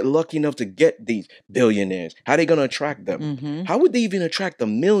won't get lucky enough to get these billionaires. How are they going to attract them? Hmm. How would they even attract a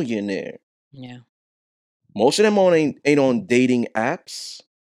millionaire? Yeah. Most of them ain't on dating apps.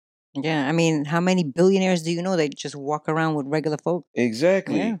 Yeah. I mean, how many billionaires do you know that just walk around with regular folk? Yeah.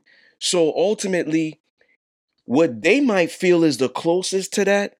 Exactly. So ultimately, what they might feel is the closest to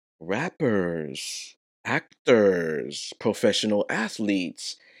that: rappers, actors, professional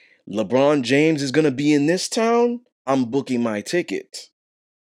athletes. LeBron James is going to be in this town. I'm booking my ticket.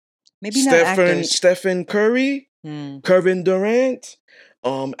 Maybe not actors. Stephen Curry, Mm. Kevin Durant,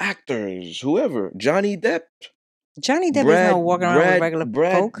 actors, whoever, Johnny Depp, Johnny Depp is not walking around with regular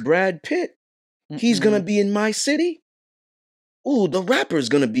folk. Brad Pitt. He's going to Mm-mm. be in my city. Ooh, the rapper's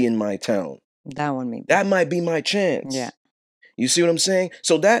going to be in my town. That one maybe. That might be my Yeah. chance. You see what I'm saying?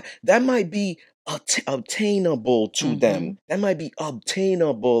 So that might be obtainable to Mm-hmm. them. That might be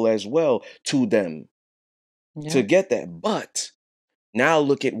obtainable as well to them to Yeah. get that. But now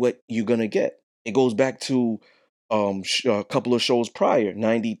look at what you're gonna get. It goes back to a couple of shows prior,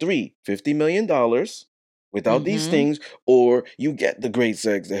 93, $50 million without these Mm-hmm. things, or you get the great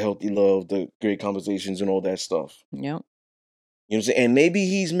sex, the healthy love, the great conversations, and all that stuff. Yep. You know what I'm saying? And maybe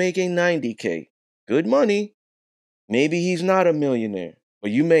he's making 90K. Good money. Maybe he's not a millionaire,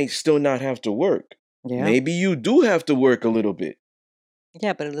 but you may still not have to work. Yeah. Maybe you do have to work a little bit.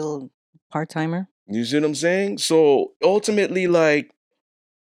 Yeah, but a little part timer. You see what I'm saying? So ultimately, like,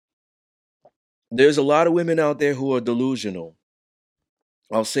 there's a lot of women out there who are delusional.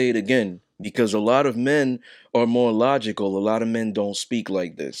 I'll say it again, because a lot of men are more logical. A lot of men don't speak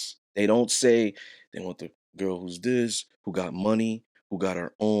like this. They don't say they want the girl who's this, who got money, who got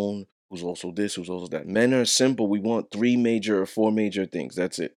her own, who's also this, who's also that. Men are simple. We want 3 major or 4 major things.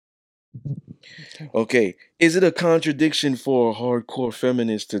 That's it. Okay. Okay, is it a contradiction for a hardcore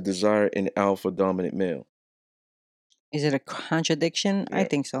feminist to desire an alpha dominant male? Is it a contradiction? I Yeah,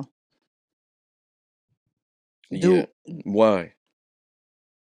 think so. yeah. Do Why?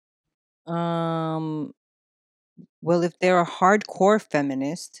 um well, if they're a hardcore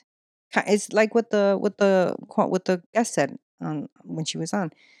feminist, it's like what the guest said when she was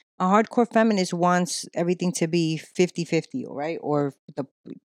on. A hardcore feminist wants everything to be 50-50, right? Or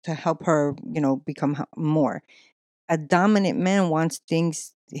to help her, become more. A dominant man wants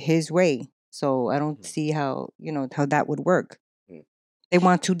things his way. So I don't Mhm. see how that would work. Mhm. They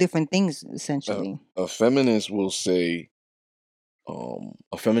want two different things A, essentially. a feminist will say,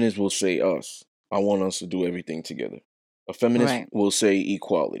 us. I want us to do everything together. A feminist Right. will say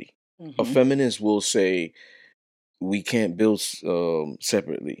equality. A Mhm. feminist will say we can't build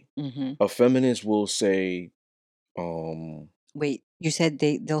separately. Mhm. A feminist will say um, Wait, you said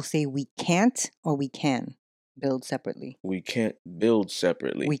they'll say we can't or we can build separately. we can't build We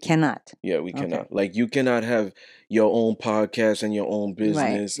separately. cannot. Yeah, we Okay. cannot. Like, you cannot have your own podcast and your own Right.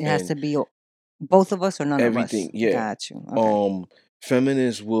 business It has and to be both of us or none of us. everything. Yeah. Got you. Okay.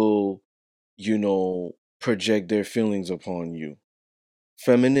 Feminists will, project their feelings upon you.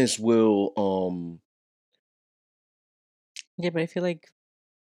 feminists will Yeah, but I feel like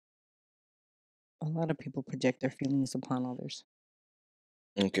a lot of people project their feelings upon others.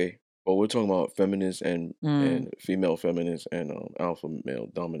 okay, but we're talking about feminists Mm, and female feminists and alpha male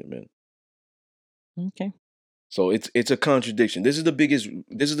dominant men. okay. So it's a contradiction. This is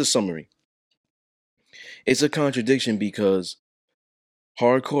the summary. It's a contradiction because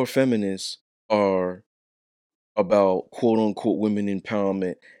hardcore feminists are about quote unquote women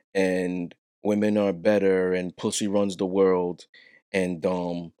empowerment and women are better and pussy runs the world and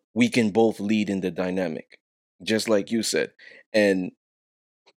we can both lead in the dynamic, just like you said. And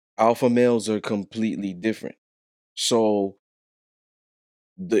alpha males are completely different. So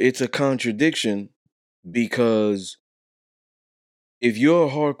it's a contradiction because if you're a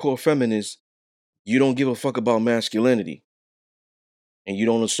hardcore feminist, you don't give a fuck about masculinity and you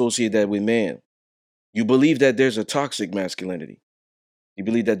don't associate that with man. You believe that there's a toxic masculinity. You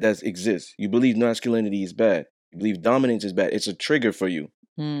believe that that exists. You believe masculinity is bad. You believe dominance is bad. It's a trigger for you.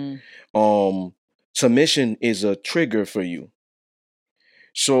 Mm, Um, Submission is a trigger for you.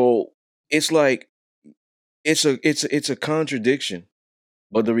 So it's like it's a contradiction.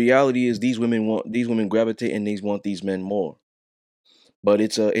 But the reality is these women gravitate and they want these men more. But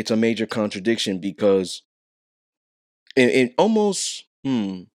it's a major contradiction because it almost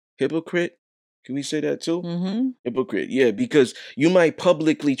hypocrite. Can we say that too? mm-hmm. Hypocrite, yeah, because you might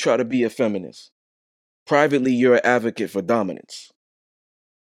publicly try to be a feminist. Privately, you're an advocate for dominance.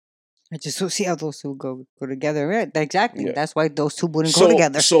 I just don't see how those two go together. Right? Exactly. Yeah. That's why those two wouldn't go So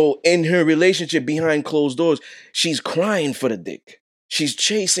together. so in her relationship behind closed doors, she's crying for the dick. She's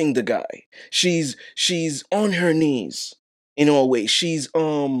chasing the guy. She's on her knees in all ways. She's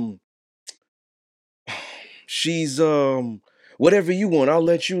whatever you want, I'll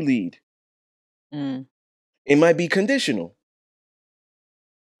let you lead. Mm, It might be conditional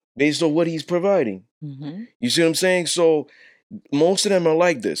based on what he's providing. mm-hmm. You see what I'm saying? So most of them are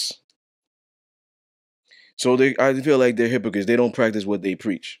like this. So I feel like they're hypocrites. They don't practice what they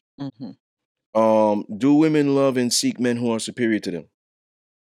preach. Mm-hmm. Do women love and seek men who are superior to them?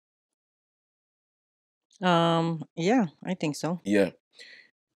 Yeah, I think so. Yeah.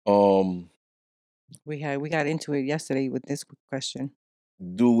 Um, We got into it yesterday with this question.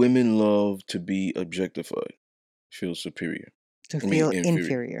 do women love to be objectified? Feel superior? To I mean feel inferior.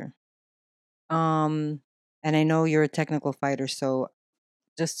 inferior. Um, and I know you're a technical fighter, so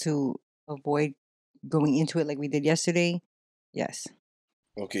just to avoid going into it like we did yesterday, yes.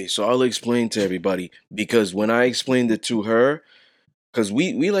 Okay, so I'll explain to everybody because when I explained it to her, because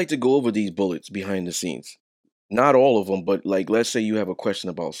we like to go over these bullets behind the scenes. Not all of them, but like let's say you have a question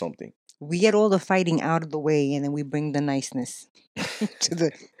about something. We get all the fighting out of the way, and then we bring the niceness to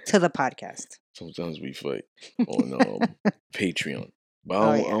the podcast. Sometimes we fight on Patreon. But Oh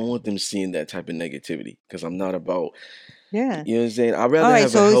I yeah, don't want them seeing that type of negativity because I'm not about, yeah. you know what I'm saying? I'd All rather right. have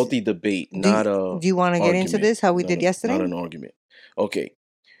a So healthy debate, do not a do you want to get into argument, this? How we did not yesterday? an argument. Okay.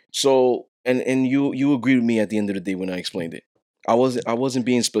 So and you agreed with me at the end of the day when I explained it. I wasn't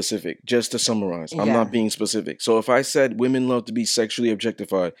being specific. Just to summarize, I'm not Yeah. being specific. So if I said women love to be sexually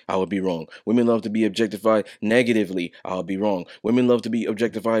objectified, I would be wrong. Women love to be objectified negatively, I would be wrong. Women love to be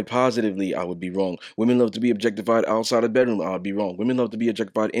objectified positively, I would be wrong. Women love to be objectified outside of the bedroom, I would be wrong. Women love to be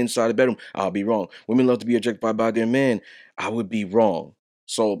objectified inside the bedroom, I would be wrong. Women love to be objectified by their man, I would be wrong.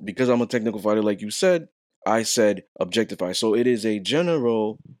 So because I'm a technical fighter, like you said, I said objectify. So it is a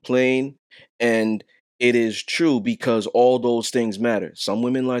general, plain, and it is true because all those things matter. Some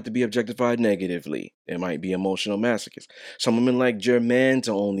women like to be objectified negatively. They might be emotional masochists. Some women like your man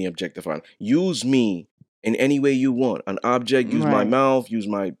to only objectify them. Use me in any way you want. An object, use my Right. mouth, use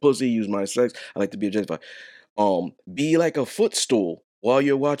my pussy, use my sex. I like to be objectified. Be like a footstool while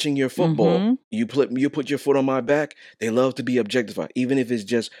you're watching your football. Mm-hmm. You put your foot on my back. They love to be objectified, even if it's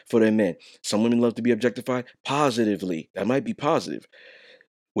just for their men. Some women love to be objectified positively. That might be positive.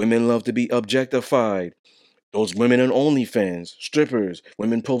 Women love to be objectified. Those women on OnlyFans, strippers,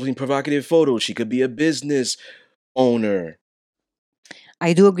 women posting provocative photos. She could be a business owner.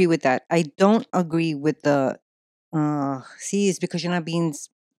 I do agree with that. I don't agree with the see, it's because you're not being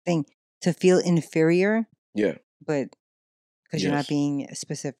thing to feel inferior, Yeah. but because you're not Yes. being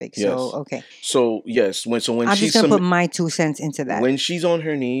specific. So Yes. okay. So yes, when I'm just she's gonna put some my 2 cents into that. when she's on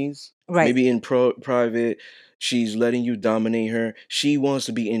her knees, Right. maybe in private, she's letting you dominate her. She wants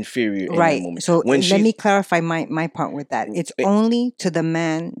to be inferior in that Right. moment. So When let she's me clarify my part with that. It's eh, only to the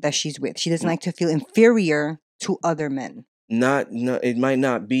man that she's with. She doesn't n- like to feel inferior to other men. not it might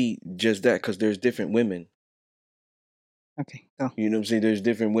not be just that because there's different women. Okay, go. You know what I'm saying? There's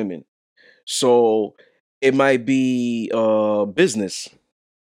different women. So it might be business.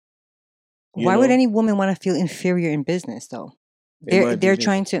 You Why would know, any woman want to feel inferior in business though? it might be They're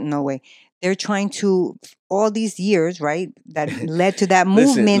trying business. to no way. They're trying to all these years, right? That led to that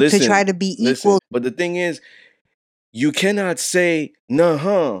Listen, movement to try listen, to be listen. equal. But the thing is, you cannot say, nah,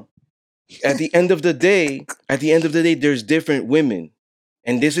 huh. At the end of the day, there's different women.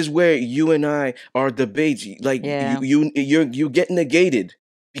 And this is where you and I are debates. Like Yeah. you get negated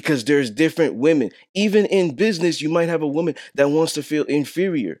because there's different women. Even in business, you might have a woman that wants to feel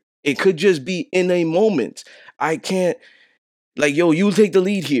inferior. It could just be in a moment. I can't like, yo, you take the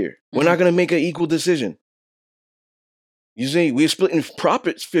lead here. We're Mhm. not gonna make an equal decision. You see, we're splitting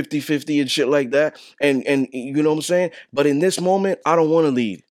profits 50-50 and shit like that. And you know what I'm saying? But in this moment, I don't want to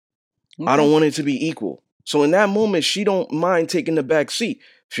lead. I Okay. don't want it to be equal. So in that moment, she don't mind taking the back seat.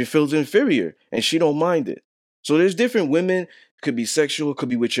 She feels inferior and she don't mind it. So there's different women, could be sexual, could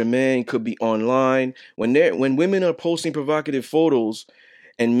be with your man, could be online. When women are posting provocative photos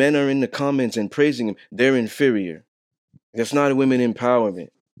and men are in the comments and praising them, they're inferior. That's not women empowerment.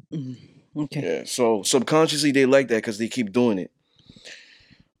 Mhm. Okay. Yeah. So subconsciously they like that because they keep doing it.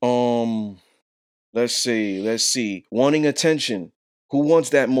 Um, let's see. Wanting attention. Who wants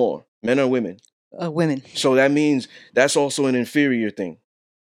that more? Men or women? Women. So that means that's also an inferior thing.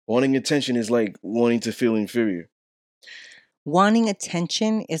 Wanting attention is like wanting to feel inferior. Wanting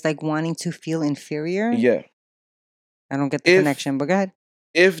attention is like wanting to feel inferior. Yeah. I don't get the If connection, but go ahead.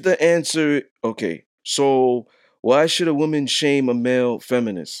 if the answer okay, so why should a woman shame a male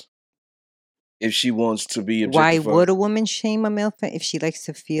feminist if she wants to be Why objectified? would a woman shame a male if she likes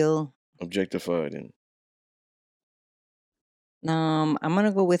to feel? Objectified and I'm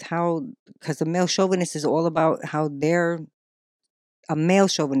gonna go with how, because the male chauvinist is all about how they're a male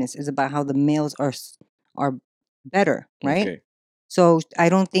chauvinist is about how the males are better, right? okay. So I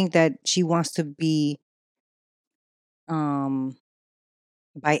don't think that she wants to be um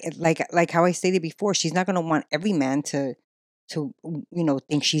by like how I stated before. She's not gonna want every man to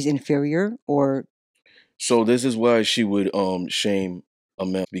think she's inferior or So this is why she would shame a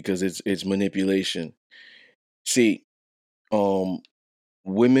male feminist because it's manipulation. See, um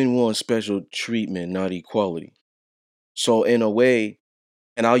women want special treatment, not equality. So in a way,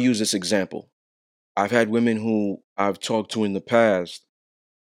 and I'll use this example. I've had women who I've talked to in the past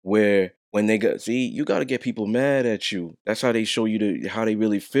where when they got see, you got to get people mad at you. That's how they show you how they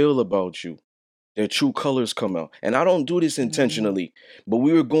really feel about you. Their true colors come out. And I don't do this Mhm. intentionally, but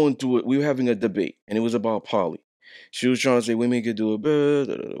we were going through it. We were having a debate, and it was about poly. She was trying to say women could do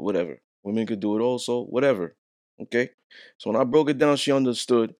it, whatever. Women could do it also, whatever. Okay. So when I broke it down, she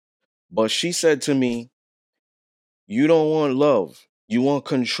understood. But she said to me, "You don't want love. You want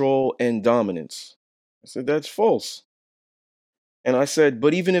control and dominance." I said, "That's false." And I said,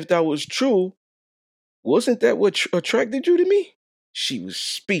 "But even if that was true, wasn't that what attracted you to me?" She was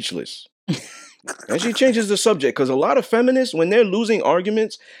speechless. And she changes the subject because a lot of feminists, when they're losing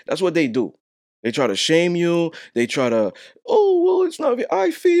arguments, that's what they do. They try to shame you. They try to, oh, well, it's not, I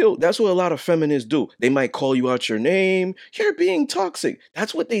feel. That's what a lot of feminists do. They might call you out your name. You're being toxic.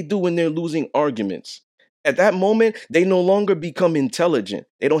 That's what they do when they're losing arguments. At that moment, they no longer become intelligent.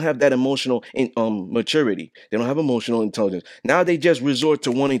 They don't have that emotional maturity. They don't have emotional intelligence. Now they just resort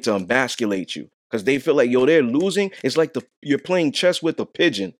to wanting to emasculate you because they feel like, yo, they're losing. It's like you're playing chess with a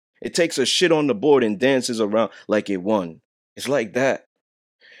pigeon. It takes a shit on the board and dances around like it won. It's like that.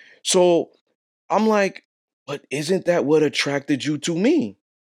 So I'm like, but isn't that what attracted you to me?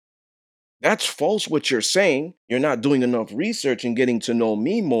 That's false what you're saying. You're not doing enough research and getting to know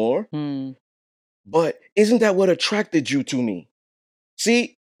me more. Hmm. But isn't that what attracted you to me?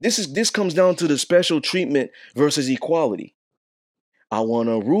 See, this comes down to the special treatment versus equality. I want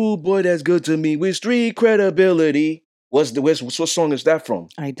a rude boy that's good to me with street credibility. What song is that from?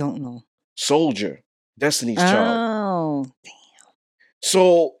 I don't know. Soldier, Destiny's Child. Oh,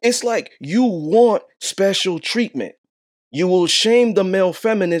 So it's like you want special treatment. You will shame the male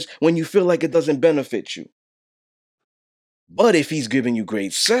feminist when you feel like it doesn't benefit you. But if he's giving you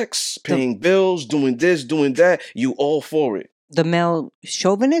great sex, the paying bills, doing this, doing that, you all for it. the male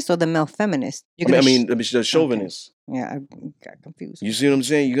chauvinist or the male feminist? You're gonna The okay. chauvinist. Yeah, I got confused. You see what I'm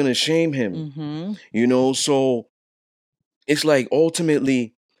saying? You're gonna shame him. Mm-hmm. So it's like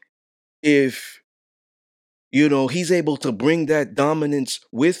ultimately, if he's able to bring that dominance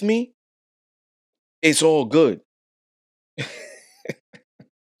with me, it's all good.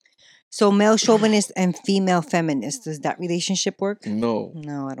 So male chauvinist and female feminist, does that relationship work? No,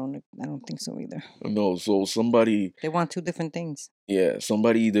 No, I don't think so either. no. So somebody, They want two different things. yeah,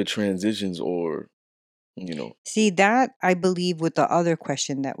 somebody either transitions or you know See, that I believe with the other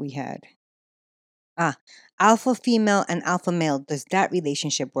question that we had. Ah, alpha female and alpha male. Does that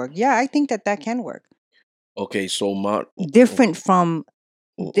relationship work? Yeah, I think that that can work. Okay, so my Different from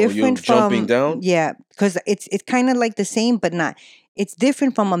you're different jumping from down. yeah, because it's kind of like the same but not. It's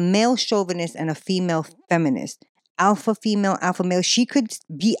different from a male chauvinist and a female feminist. Alpha female, alpha male. She could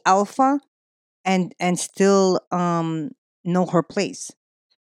be alpha and still know her place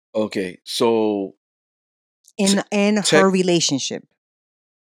Okay, so t- in her tech relationship.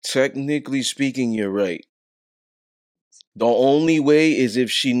 technically speaking, you're right. The only way is if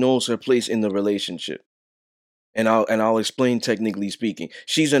she knows her place in the relationship. And I'll explain technically speaking.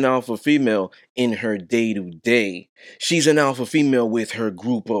 She's an alpha female in her day to day. She's an alpha female with her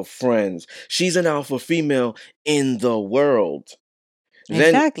group of friends. She's an alpha female in the world.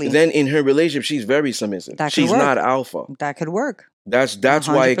 Then Exactly. then in her relationship, she's very submissive. That could She's not work. alpha. That could work. That's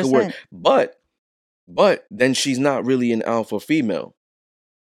why it could work. 100%. But then she's not really an alpha female.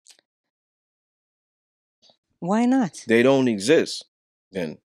 Why not? They don't exist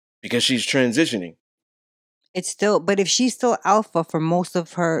then because she's transitioning. It's still, but if she's still alpha for most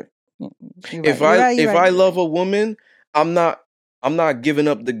of her, you're right. If You're I right. You're if right. I You're love right. a woman, I'm not I'm not giving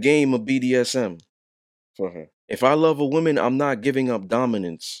up the game of BDSM for her. If I love a woman, I'm not giving up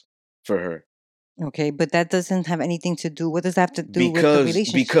dominance for her. Okay, but that doesn't have anything to do. What does that have to do with the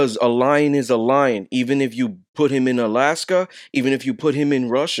relationship? Because a lion is a lion. Even if you put him in Alaska, even if you put him in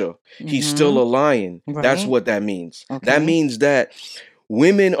Russia, he's still Mm-hmm. a lion. That's Right. what that means. That Okay. means that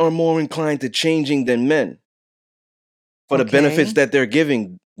women are more inclined to changing than men for the benefits Okay. that they're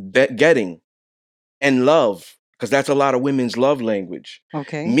getting, and love, because that's a lot of women's love language.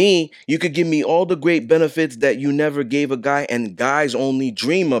 Okay. Me, you could give me all the great benefits that you never gave a guy and guys only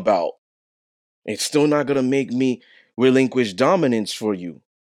dream about. It's still not going to make me relinquish dominance for you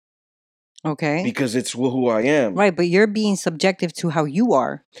Okay. because it's who I am. Right, but you're being subjective to how you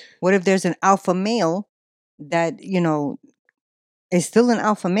are. What if there's an alpha male that, is still an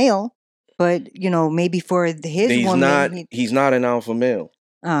alpha male, but, maybe for his woman, He's not an alpha male.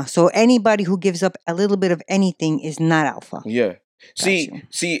 so anybody who gives up a little bit of anything is not alpha. Yeah. Got See, you.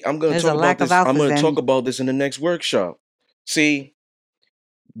 see, I'm going to There's talk a about lack of this. I'm alphas going to talk then. about this in the next workshop. See,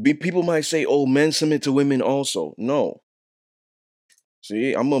 people might say, "Oh, men submit to women also." No.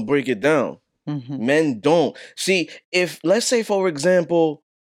 See, I'm going to break it down. Mm-hmm. Men don't. See, if let's say for example,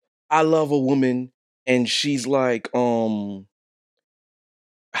 I love a woman and she's like,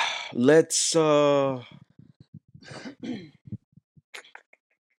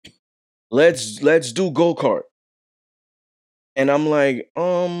 let's let's do go-kart. And I'm like,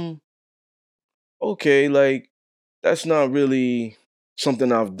 okay, like that's not really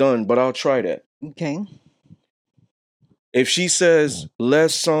something I've done, but I'll try that. Okay. If she says,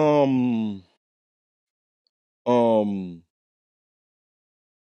 let's um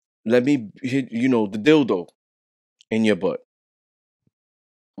let me hit, the dildo in your butt.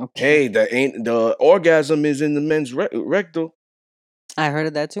 Okay. Hey, the orgasm is in the men's rectal. I heard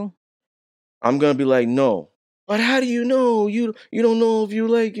of that too. I'm gonna be like, no. But how do you know? You don't know if you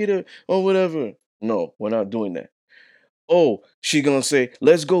like it or whatever. No, we're not doing that. Oh, she gonna say,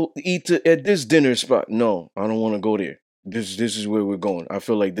 let's go eat at this dinner spot. No, I don't want to go there. This is where we're going. I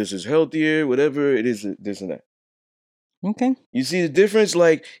feel like this is healthier, whatever it is, this and that. Okay. You see the difference?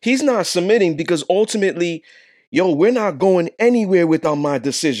 Like he's not submitting because ultimately, yo, we're not going anywhere without my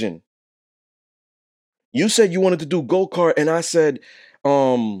decision. You said you wanted to do go-kart, and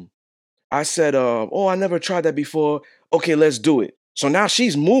um, oh, I never tried that before. Okay, let's do it. So now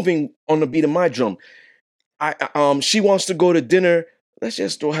she's moving on the beat of my drum. She wants to go to dinner. Let's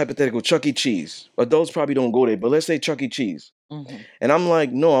just throw hypothetical Chuck E. Cheese. Adults probably don't go there, but let's say Chuck E. Cheese. Mm-hmm. And I'm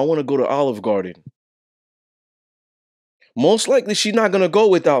like, no, I want to go to Olive Garden. Most likely she's not gonna go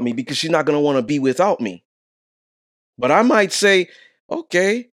without me because she's not gonna want to be without me. But I might say,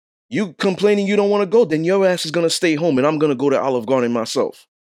 okay, you complaining you don't want to go, then your ass is gonna stay home and I'm gonna go to Olive Garden myself.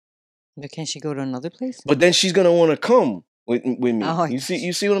 But can she go to another place? But then she's gonna want to come with me. Oh, I You got see, you.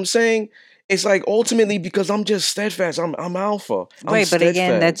 you see what I'm saying? It's like ultimately because I'm just steadfast. I'm alpha. I'm Right, but again,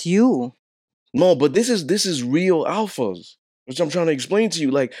 steadfast. that's you. No, but this is real alphas, which I'm trying to explain to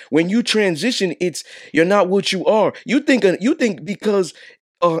you. Like when you transition, you're not what you are. You think because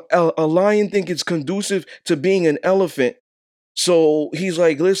a lion think it's conducive to being an elephant. So he's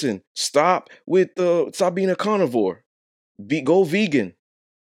like, listen, stop being a carnivore. Go vegan.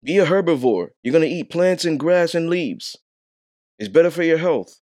 Be a herbivore. You're gonna eat plants and grass and leaves. It's better for your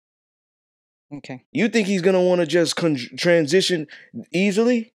health. Okay. You think he's gonna want to just transition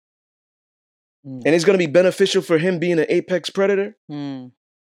easily, Mm. and it's gonna be beneficial for him being an apex predator? Mm.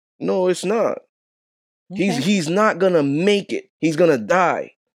 No, it's not. Okay. He's not gonna make it. He's gonna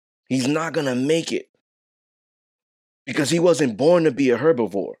die. He's not gonna make it because he wasn't born to be a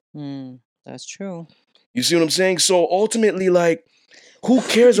herbivore. That's true. You see what I'm saying? So ultimately, like, who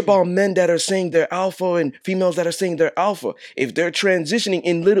cares about men that are saying they're alpha and females that are saying they're alpha? If they're transitioning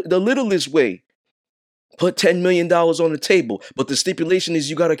in the littlest way, put $10 million on the table, but the stipulation is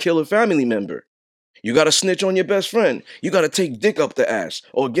you gotta kill a family member. You gotta snitch on your best friend. You gotta take dick up the ass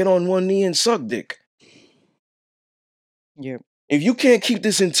or get on one knee and suck dick. Yep. If you can't keep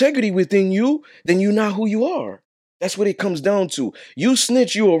this integrity within you, then you're not who you are. That's what it comes down to. You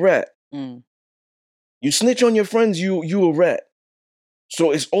snitch, you a rat. Mm. You snitch on your friends, you a rat.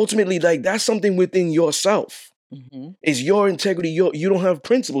 So it's ultimately like that's something within yourself. Mm-hmm. It's your integrity. You don't have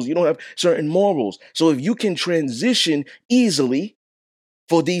principles. You don't have certain morals. So if you can transition easily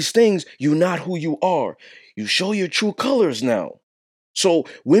for these things, you're not who you are. You show your true colors now. So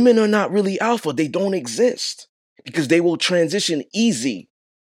women are not really alpha. They don't exist because they will transition easy.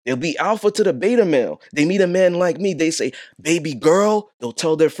 They'll be alpha to the beta male. They meet a man like me. They say, baby girl. They'll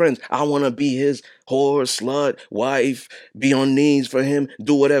tell their friends, I want to be his whore, slut, wife, be on knees for him,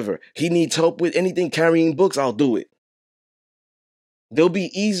 do whatever. He needs help with anything, carrying books, I'll do it.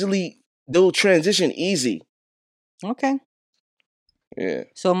 They'll transition easy. Okay. Yeah.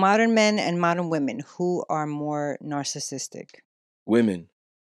 So modern men and modern women, who are more narcissistic? Women.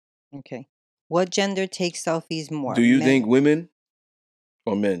 Okay. What gender takes selfies more? Do you Men. think women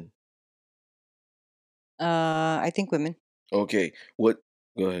or men? I think women. Okay. What?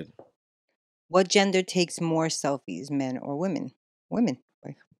 Go ahead. What gender takes more selfies, men or women? Women.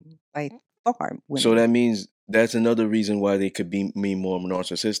 By far, So women. that means that's another reason why they could be more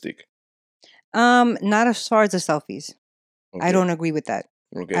narcissistic. Not as far as the selfies. I Okay. don't agree with that.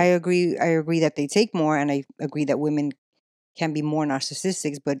 I Okay. agree that they take more, and I agree that women can be more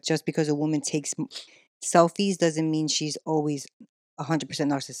narcissistic, but just because a woman takes selfies doesn't mean she's always 100%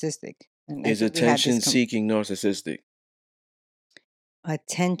 narcissistic. And I Is think we had this attention seeking narcissistic?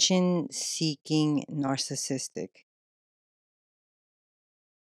 attention seeking narcissistic.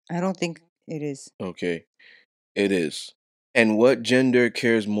 I don't think it is. Okay. It is. And what gender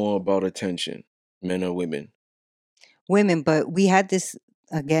cares more about attention, men or women? Women, but we had this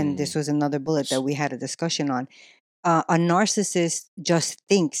again, this Mm. was another bullet that we had a discussion on. A narcissist just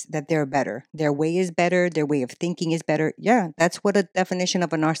thinks that they're better. Their way is better. Their way of thinking is better. Yeah, that's what a definition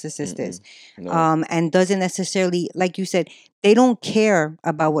of a narcissist is. No. And doesn't necessarily, like you said, they don't care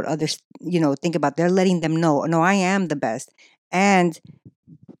about what others, think about. They're letting them know, no, I am the best. And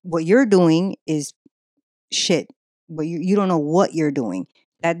what you're doing is shit. But you don't know what you're doing.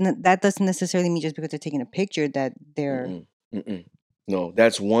 That doesn't necessarily mean just because they're taking a picture that they're. Mm-mm. Mm-mm. No,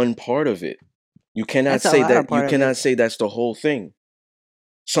 that's one part of it. You cannot That's a say lot of that. You part of it. cannot say that's the whole thing.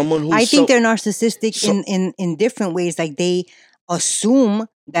 Someone I who's think they're narcissistic so in different ways. Like they assume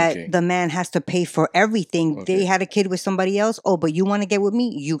that okay. the man has to pay for everything. They Okay. had a kid with somebody else. Oh, but you want to get with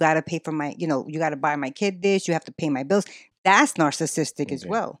me? You got to pay for my, you got to buy my kid this. You have to pay my bills. That's narcissistic as Okay.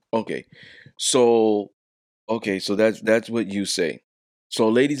 well. Okay. So so that's what you say. So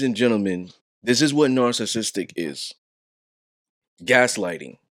ladies and gentlemen, this is what narcissistic is.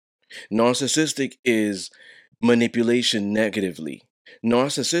 Gaslighting. Narcissistic is manipulation negatively.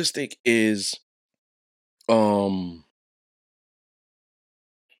 Narcissistic is um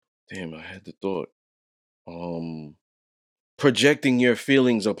damn, I had the thought. Um Projecting your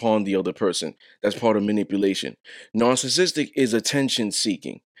feelings upon the other person. That's part of manipulation. Narcissistic is attention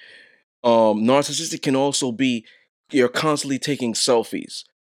seeking. Narcissistic can also be you're constantly taking selfies,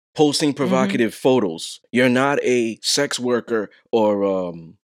 posting Mm-hmm. provocative photos. You're not a sex worker or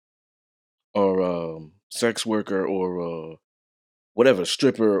sex worker or whatever,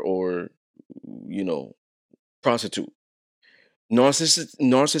 stripper or you know, prostitute.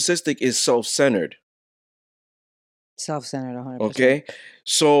 Narcissistic is self-centered. Self-centered, 100%. Okay?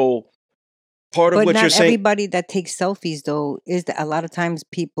 So part of But what you're not saying everybody that takes selfies, though, is that a lot of times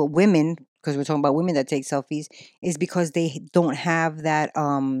women, because we're talking about women that take selfies, is because they don't have that.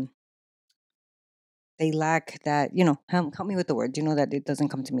 They lack that. Help me with the word. You know that it doesn't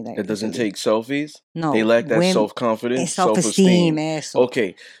come to me that that doesn't easily. take selfies, they No, lack that women, self-confidence, self-esteem, self-esteem. eso.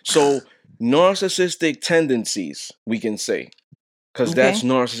 Okay, so narcissistic tendencies, we can say, because that's Okay.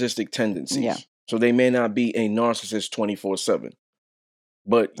 narcissistic Yeah. tendencies. So they may not be a narcissist 24/7.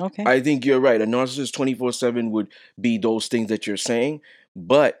 But Okay. I think you're right. A narcissist 24/7 would be those things that you're saying.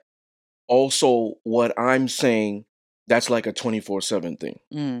 But also, what I'm saying, that's like a 24/7 thing.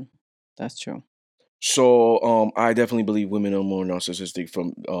 That's true. So I definitely believe women are more narcissistic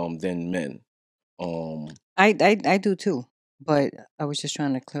than men. Um, I do too, but I was just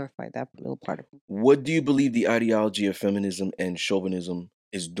trying to clarify that little part of it. what do you believe the ideology of feminism and chauvinism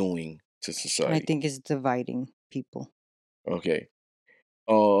is doing to I society. think it's dividing people. Okay.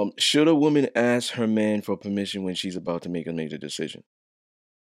 Should a woman ask her man for permission when she's about to make a major decision?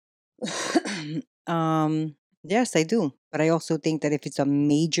 um, yes, I do. But I also think that if it's a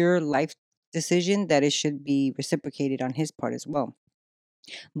major life decision, that it should be reciprocated on his part as well.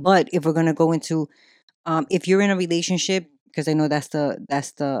 But if we're gonna go into if you're in a relationship, because I know that's the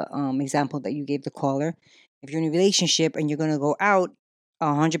example that you gave the caller. If you're in a relationship and you're gonna go out,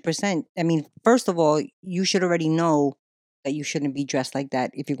 100%. I mean, first of all, you should already know that you shouldn't be dressed like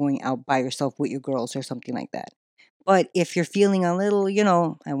that if you're going out by yourself with your girls or something like that. But if you're feeling a little,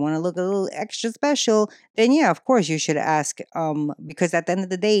 I want to look a little extra special, then yeah, of course you should ask. Because at the end of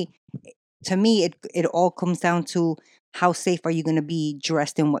the day, to me, it all comes down to how safe are you going to be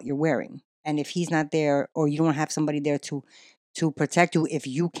dressed in what you're wearing. And if he's not there, or you don't have somebody there to protect you, if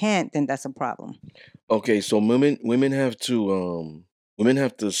you can't, then that's a problem. Okay, so women have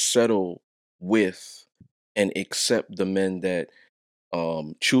to settle with and accept the men that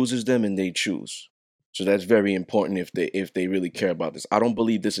chooses them and they choose. So that's very important if they really care about this. I don't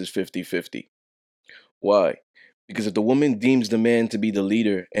believe this is 50-50. Why? Because if the woman deems the man to be the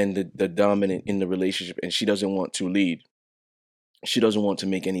leader and the dominant in the relationship and she doesn't want to lead, she doesn't want to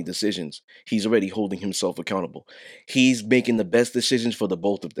make any decisions. He's already holding himself accountable. He's making the best decisions for the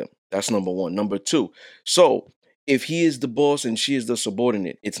both of them. That's number one. Number two, so if he is the boss and she is the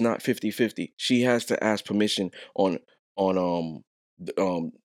subordinate, it's not 50-50. She has to ask permission on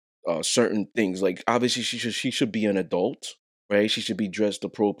certain things. Like obviously she should be an adult, right? She should be dressed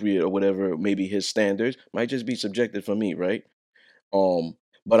appropriate or whatever, maybe his standards. Might just be subjective for me, right? Um,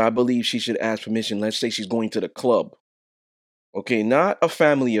 but I believe she should ask permission. Let's say she's going to the club. Okay, not a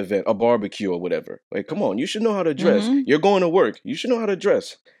family event, a barbecue or whatever. Like, come on, you should know how to dress. Mm-hmm. You're going to work. You should know how to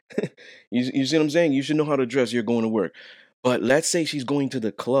dress. You see what I'm saying? You should know how to dress. You're going to work. But let's say she's going to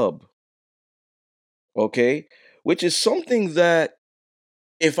the club, okay? Which is something that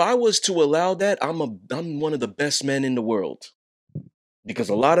if I was to allow that, I'm one of the best men in the world. Because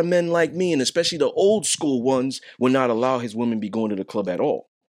a lot of men like me, and especially the old school ones, would not allow his women be going to the club at all.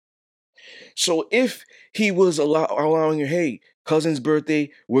 So if he was allowing her, hey, cousin's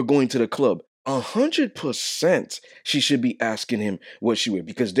birthday, we're going to the club. 100% she should be asking him what she would,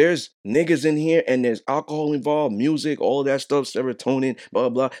 because there's niggas in here and there's alcohol involved, music, all that stuff, serotonin, blah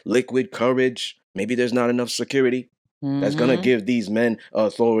blah, liquid courage. Maybe there's not enough security that's gonna Mm-hmm. give these men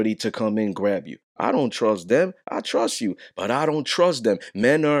authority to come in grab you. I don't trust them. I trust you, but I don't trust them.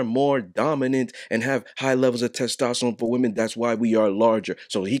 Men are more dominant and have high levels of testosterone for women. That's why we are larger.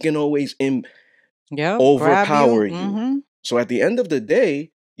 So he can always Yep. Grab you. overpower you. Mm-hmm. So at the end of the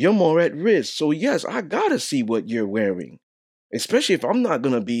day, you're more at risk. So yes, I gotta see what you're wearing, especially if I'm not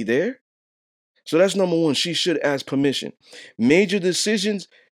gonna be there. So that's number one. She should ask permission. Major decisions,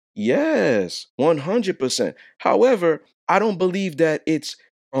 yes, 100%. However, I don't believe that it's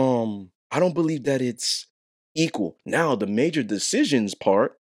equal. Now the major decisions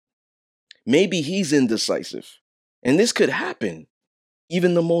part, maybe he's indecisive, and this could happen.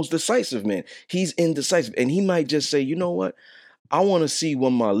 Even the most decisive man, he's indecisive, and he might just say, you know what, I want to see what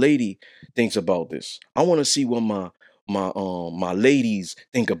my lady thinks about this. I want to see what my ladies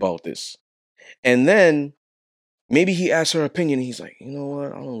think about this. And then maybe he asks her opinion. He's like, you know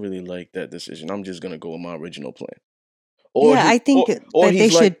what, I don't really like that decision. I'm just gonna go with my original plan. Or Yeah, he I think or that they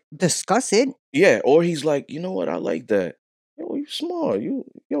he's like, should discuss it. yeah, or he's like, you know what, I like that. Yo, you smart.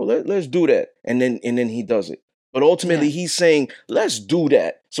 Let's do that. And then he does it. But Yeah. ultimately he's saying, let's do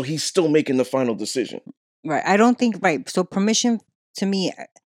that. So he's still making the final decision. Right. I don't think right. So permission to me,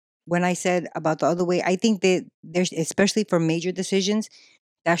 when I said about the other way, I think that there's especially for major decisions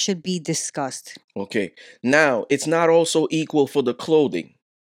that should be discussed. Okay. Now, it's not also equal for the clothing.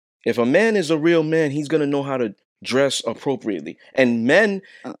 If a man is a real man, he's going to know how to dress appropriately. And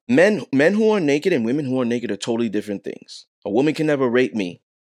Uh, men who are naked and women who are naked are totally different things. A woman can never rape me.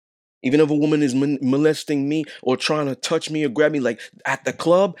 Even if a woman is molesting me or trying to touch me or grab me, like at the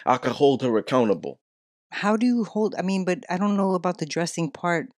club, I could hold her accountable. how do you hold? I mean, but I don't know about the dressing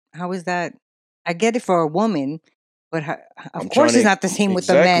part. How is that? I get it for a woman, but of I'm trying course it's to not the same with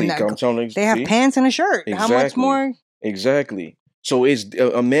the men. exactly. I'm trying to They have see pants and a shirt. How much exactly, more? exactly. So is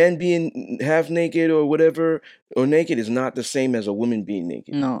a man being half naked or whatever or naked is not the same as a woman being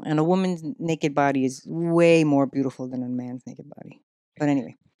naked. No, and a woman's naked body is way more beautiful than a man's naked body. But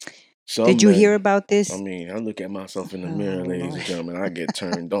anyway, did Some you hear men, about I this? mean, I look at myself in the mirror, Oh ladies Lord. and gentlemen, I get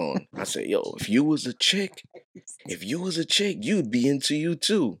turned on. I say, yo, if you was a chick, you'd be into you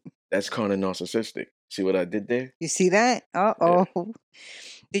too. That's kind of narcissistic. See what I did there? You see that? Uh Yeah. oh.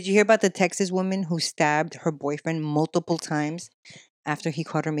 Did you hear about the Texas woman who stabbed her boyfriend multiple times? After he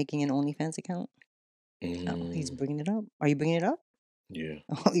caught her making an OnlyFans account. Oh, he's Mm, bringing it up. Are you bringing it up? yeah,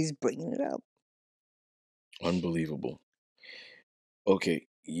 Oh, he's bringing it up. unbelievable. Okay,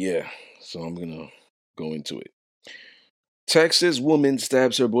 yeah. So I'm gonna go into it. Texas woman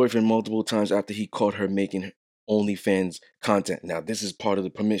stabs her boyfriend multiple times after he caught her making OnlyFans content. Now, this is part of the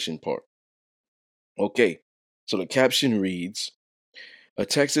permission part. Okay, so the caption reads: a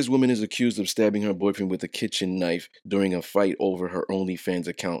Texas woman is accused of stabbing her boyfriend with a kitchen knife during a fight over her OnlyFans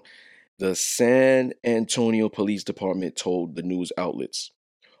account. The San Antonio Police Department told the news outlets.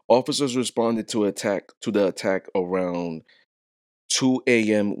 Officers responded to the attack around 2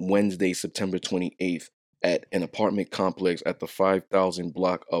 a.m. Wednesday, September 28th, at an apartment complex at the 5000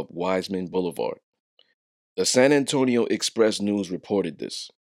 block of Wiseman Boulevard. The San Antonio Express News reported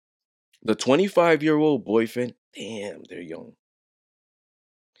this. The 25-year-old boyfriend, damn, they're young,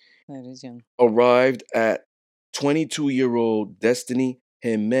 That is young. arrived at 22-year-old Destiny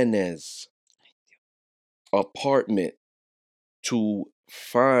Jimenez apartment to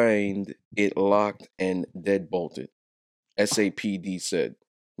find it locked and deadbolted. SAPD said,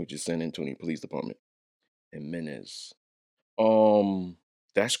 which is San Antonio Police Department. Jimenez. Um,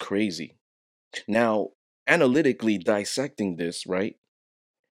 that's crazy. Now, analytically dissecting this, right?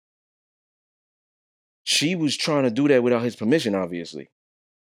 She was trying to do that without his permission, obviously.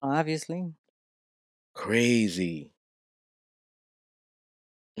 Obviously. Crazy.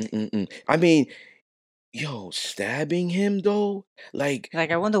 Mm-mm-mm. I mean, yo, stabbing him though? Like,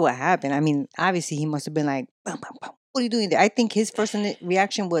 Like, I wonder what happened. I mean, obviously, he must have been like, bum, bum, bum. What are you doing there? I think his first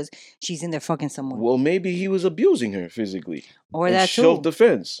reaction was, she's in there fucking someone. well, maybe he was abusing her physically Or in that too.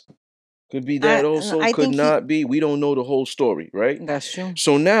 self-defense. Could be that also, I could think he. not be. We don't know the whole story, right? That's true.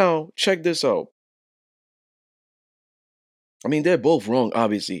 So now, check this out. I mean, they're both wrong,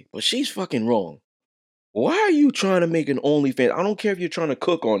 obviously, but she's fucking wrong. Why are you trying to make an OnlyFans? I don't care if you're trying to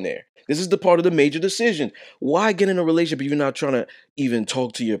cook on there. This is the part of the major decision. Why get in a relationship if you're not trying to even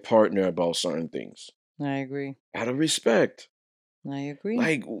talk to your partner about certain things? I agree. Out of respect. I agree.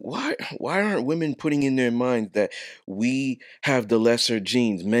 Like, why aren't women putting in their minds that we have the lesser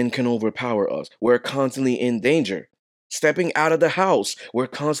genes? Men can overpower us. We're constantly in danger. Stepping out of the house, we're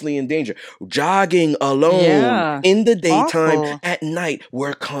constantly in danger. Jogging alone Yeah. in the daytime, Awful. at night,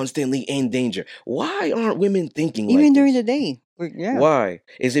 we're constantly in danger. Why aren't women thinking Even like during this? the day. Yeah. Why?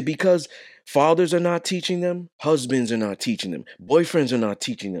 Is it because fathers are not teaching them? Husbands are not teaching them. Boyfriends are not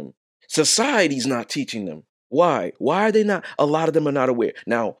teaching them. Society's not teaching them. Why? Why are they not? A lot of them are not aware.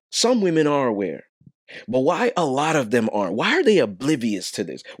 Now, some women are aware, but why a lot of them aren't? Why are they oblivious to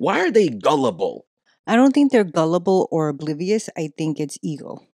this? Why are they gullible? I don't think they're gullible or oblivious. I think it's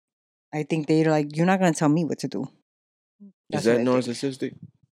ego. I think they're like, you're not going to tell me what to do. Is That's what that I think. narcissistic?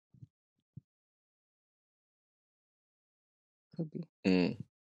 Could be.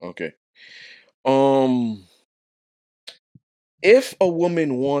 Okay. Um, if a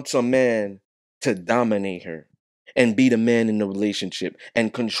woman wants a man to dominate her and be the man in the relationship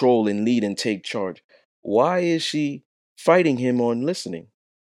and control and lead and take charge, why is she fighting him on listening?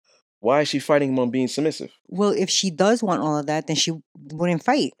 Why is she fighting him on being submissive? Well, if she does want all of that, then she wouldn't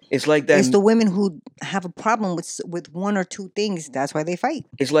fight. It's like that. It's the women who have a problem with one or two things. That's why they fight.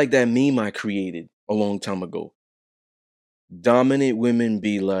 It's like that meme I created a long time ago. Dominant women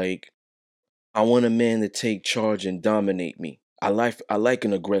be like, I want a man to take charge and dominate me. I like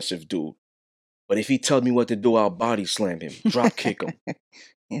an aggressive dude. But if he tells me what to do, I'll body slam him, drop kick him.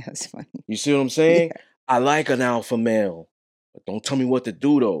 Yeah, it's funny. You see what I'm Yeah, saying? I like an alpha male. But don't tell me what to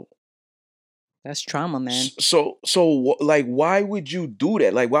do though. that's trauma, man. Like, why would you do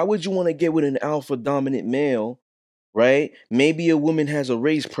that? Like, why would you want to get with an alpha dominant male, right? Maybe a woman has a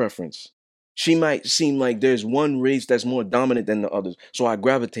race preference. She might seem like there's one race that's more dominant than the others, so I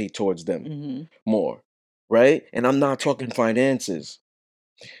gravitate towards them Mm-hmm. more, right? And I'm not talking finances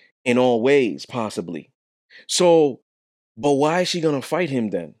in all ways, possibly. So, but why is she gonna fight him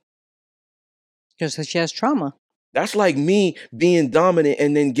then? Because she has trauma. That's like me being dominant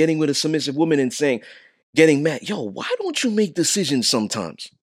and then getting with a submissive woman and saying, getting mad, yo, why don't you make decisions sometimes?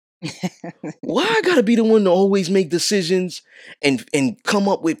 Why I gotta be the one to always make decisions and come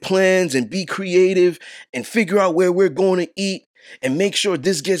up with plans and be creative and figure out where we're going to eat and make sure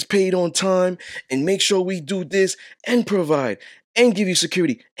this gets paid on time and make sure we do this and provide and give you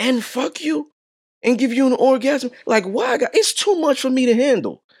security and fuck you and give you an orgasm? Like, why it's too much for me to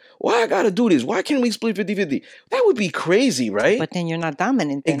handle. Why I gotta do this? Why can't we split 50-50? That would be crazy, right? But then you're not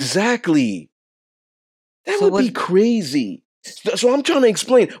dominant then. Exactly. That So would what? be crazy. So I'm trying to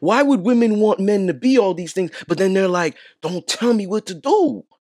explain, why would women want men to be all these things, but then they're like, don't tell me what to do.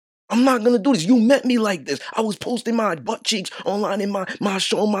 I'm not gonna do this. You met me like this. I was posting my butt cheeks online in my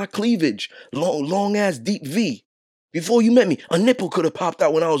showing my cleavage. Long ass deep V. Before you met me, a nipple could have popped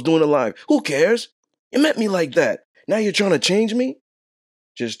out when I was doing a live. Who cares? You met me like that. Now you're trying to change me?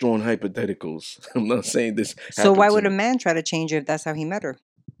 Just throwing hypotheticals. I'm not saying this So happened why to would a me. man try to change her if that's how he met her?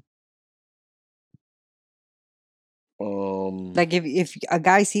 Um, Like if a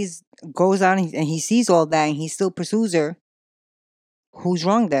guy goes on and he sees all that and he still pursues her, who's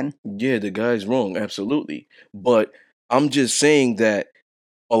wrong then? yeah, the guy's wrong, absolutely. But I'm just saying that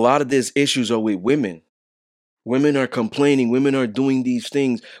a lot of these issues are with women. Women are complaining. Women are doing these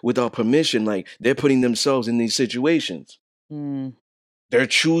things without permission. Like they're putting themselves in these situations. Mm, They're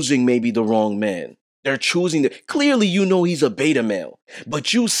choosing maybe the wrong man. They're choosing clearly you know he's a beta male.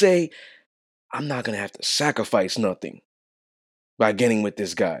 But you say, I'm not gonna have to sacrifice nothing by getting with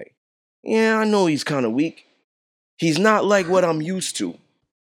this guy. Yeah, I know he's kind of weak. He's not like what I'm used to.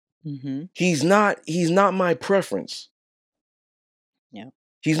 mm-hmm. He's not my preference. Yeah.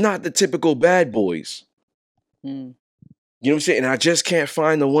 He's not the typical bad boys. Mm, You know what I'm saying? And I just can't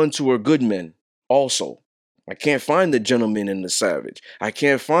find the ones who are good men also. I can't find the gentleman and the savage. I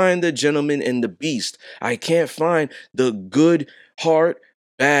can't find the gentleman and the beast. I can't find the good heart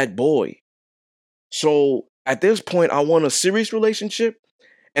bad boy. So at this point, I want a serious relationship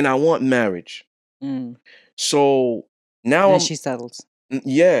and I want marriage. mm. So now And I'm she settles.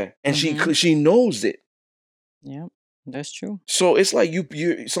 yeah, and Mm-hmm. she knows it. Yeah, that's true. So it's like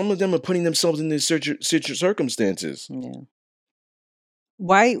you some of them are putting themselves in these circumstances Yeah.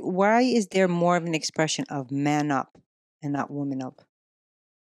 Why is there more of an expression of man up and not woman up?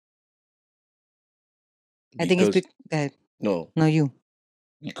 I think it's because because no, no you.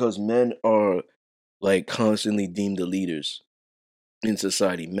 because men are like constantly deemed the leaders in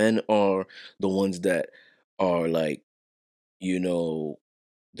society. Men are the ones that are like, you know,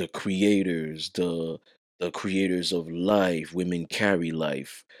 the creators, the creators of life. Women carry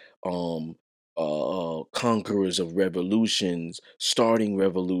life. Um conquerors of revolutions, starting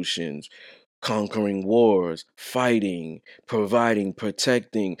revolutions, conquering wars, fighting, providing,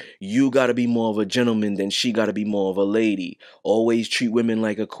 protecting. You got to be more of a gentleman than she got to be more of a lady. Always treat women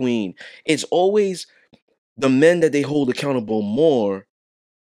like a queen. It's always the men that they hold accountable more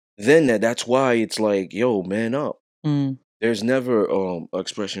than that. That's why it's like, yo, man up. Mm. There's never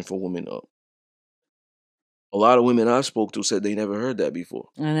expression for women up. A lot of women I spoke to said they never heard that before.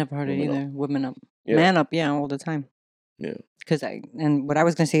 I never heard it Women up. either. Women up, Yeah. man up. Yeah, all the time. Yeah. Because what I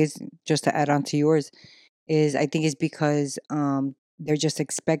was gonna say is just to add on to yours is I think it's because they're just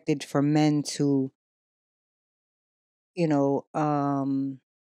expected for men to you know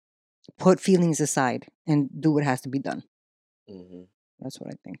put feelings aside and do what has to be done. Hmm. That's what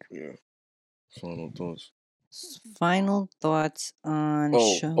I think. Yeah. Final thoughts. Final thoughts on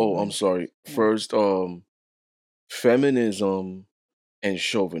Oh, I'm show. sorry. Yeah. First, feminism and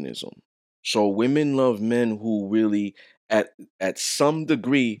chauvinism. So women love men who really at some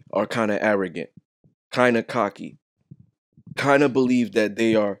degree are kind of arrogant, kind of cocky, kind of believe that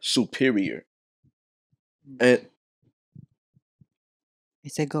they are superior. And I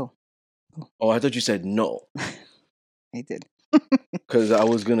said go. Go. oh, I thought you said no. I did. Because I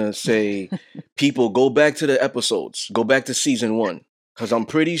was gonna say, people go back to the episodes, go back to season 1, because I'm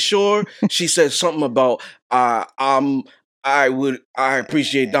pretty sure she said something about I'm I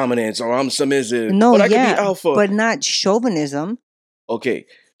appreciate dominance or I'm submissive, No, but I could be yeah, alpha. but not chauvinism. Okay,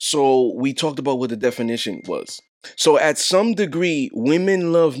 so we talked about what the definition was. So at some degree,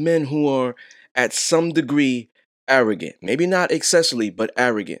 women love men who are at some degree arrogant. Maybe not excessively, but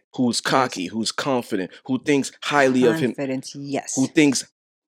arrogant. Who's Yes. cocky, who's confident, who thinks highly of him, Confidence, who yes. thinks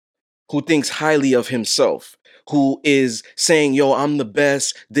who thinks highly of himself, who is saying, yo, I'm the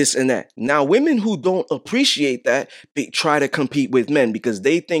best, this and that. Now, women who don't appreciate that, they try to compete with men because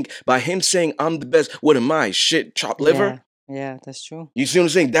they think by him saying, I'm the best, what am I, shit, chopped liver? Yeah. Yeah, that's true. You see what I'm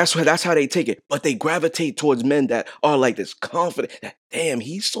saying? That's how they take it. But they gravitate towards men that are like this confident. That, damn,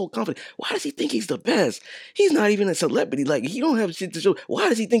 he's so confident. Why does he think he's the best? He's not even a celebrity. Like he don't have shit to show. Why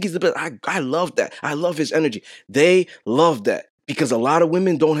does he think he's the best? I love that. I love his energy. They love that because a lot of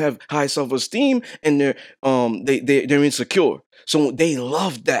women don't have high self-esteem and they're insecure. So they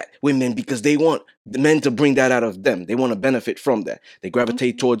love that women because they want the men to bring that out of them. They want to benefit from that. They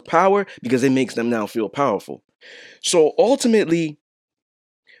gravitate Okay. towards power because it makes them now feel powerful. So ultimately,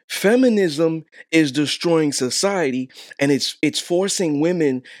 feminism is destroying society and it's forcing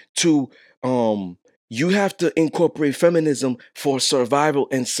women to you have to incorporate feminism for survival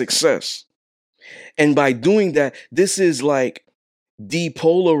and success. And by doing that, this is like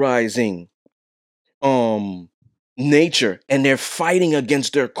depolarizing um nature, and they're fighting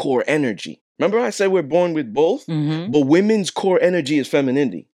against their core energy. Remember, I said we're born with both? Mm-hmm. But women's core energy is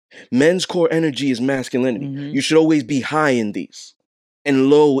femininity, men's core energy is masculinity. Mm-hmm. You should always be high in these and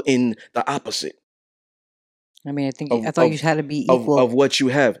low in the opposite I mean, of I thought you of had to be of equal. what you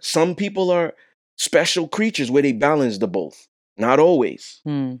have. Some people are special creatures where they balance the both. Not always.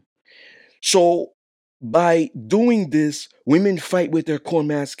 Mm. So by doing this, women fight with their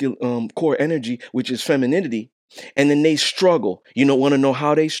core energy, which is femininity, and then they struggle. You know, want to know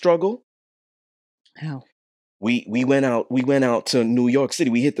how they struggle? How? We went out to New York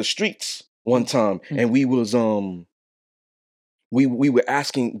City. We hit the streets one time, Mm. and we were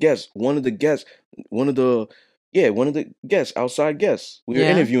asking guests. One of the one of the guests, outside guests. We were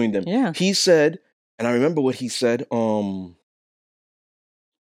Yeah. interviewing them. Yeah. He said, and I remember what he said.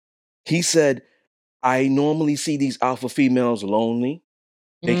 He said, I normally see these alpha females lonely.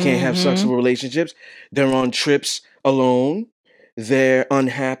 They can't have Mm-hmm. sexual relationships. They're on trips alone. They're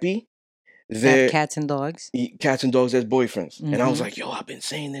unhappy. They have They're cats and dogs. cats and dogs as boyfriends. And I was Mm-hmm. like, yo, I've been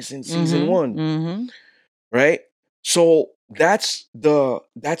saying this in season Mm-hmm. one, Mm-hmm. right? So that's the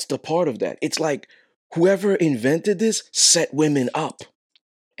part of that. It's like whoever invented this set women up,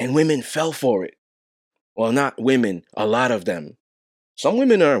 and women fell for it. Well, not women, a lot of them. Some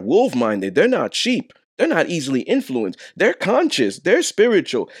women are wolf minded. They're not sheep. They're not easily influenced. They're conscious. They're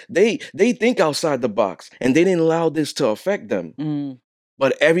spiritual. They think outside the box, and they didn't allow this to affect them. Mm.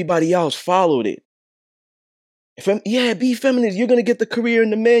 But everybody else followed it. Yeah, be feminist. You're gonna get the career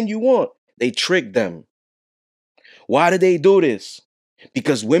and the man you want. They tricked them. Why did they do this?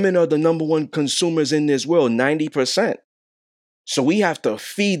 Because women are the number one consumers in this world, 90%. So we have to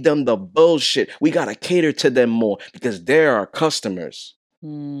feed them the bullshit. We gotta cater to them more because they're our customers.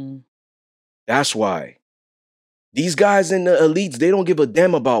 Mm. That's why. These guys in the elites, they don't give a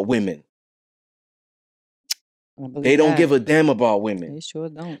damn about women. I They believe don't that. give a damn about women. They sure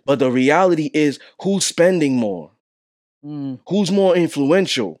don't. But the reality is, who's spending more? Mm. Who's more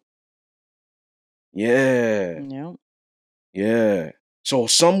influential? Yeah, Yeah. yeah. So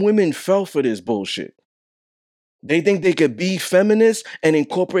some women fell for this bullshit. They think they could be feminists and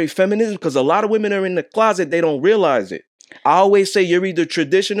incorporate feminism because a lot of women are in the closet, they don't realize it. I always say you're either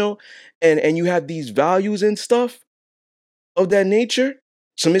traditional and you have these values and stuff of that nature,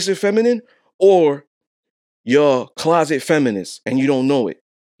 submissive feminine, or you're closet feminist and you don't know it.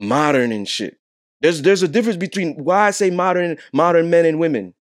 Modern and shit. There's a difference between why I say modern men and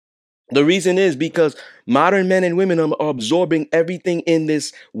women. The reason is because modern men and women are absorbing everything in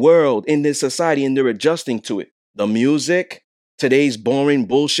this world, in this society, and they're adjusting to it. The music, today's boring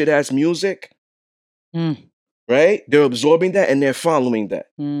bullshit ass music, Mm. right? They're absorbing that and they're following that.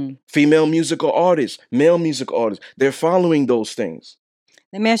 Mm. Female musical artists, male music artists, they're following those things.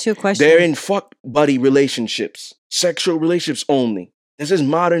 Let me ask you a They're question. in fuck buddy relationships, sexual relationships only. This is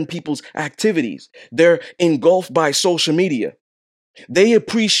modern people's activities. They're engulfed by social media. They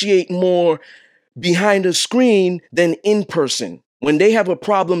appreciate more behind a screen than in person. When they have a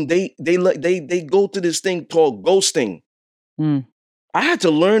problem, they go to this thing called ghosting. Mm. I had to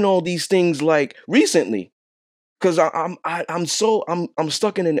learn all these things like recently because I'm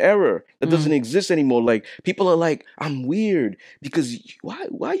stuck in an era that doesn't Mm. exist anymore. Like people are like, I'm weird because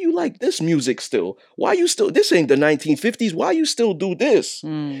why you like this music still? Why you still this ain't the 1950s? Why you still do this?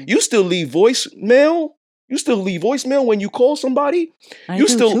 Mm. You still leave voicemail? You still leave voicemail when you call somebody? I You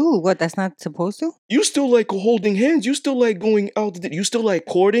do still too. What? That's not supposed to? you still like holding hands? You still like going out? You still like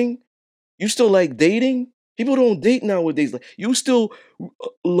courting? You still like dating? People don't date nowadays. Like you still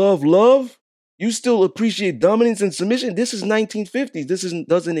love. You still appreciate dominance and submission. This is 1950s. This is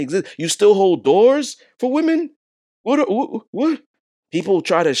doesn't exist. You still hold doors for women? What? People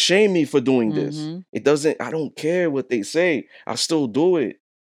try to shame me for doing this. Mm-hmm. It doesn't. I don't care what they say. I still do it.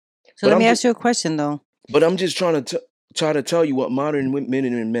 So But let me I'm just. ask you a question though. But I'm just try to tell you what modern men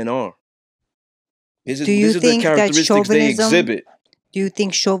and men are. Do you This is the think that characteristics they chauvinism, exhibit. do you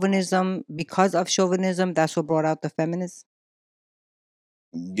think chauvinism, because of chauvinism, that's what brought out the feminists?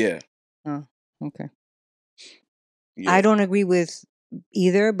 Yeah, Oh, okay. I yeah. don't agree with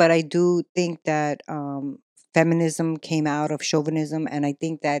either, but I do think that feminism came out of chauvinism, and I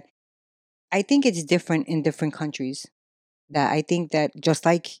think it's different in different countries. That I think that just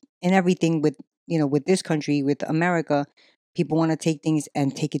like in everything with with this country, with America, people want to take things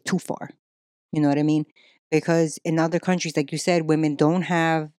and take it too far. You know what I mean? Because in other countries, like you said, women don't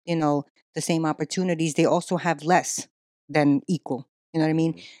have the same opportunities. They also have less than equal. You know what I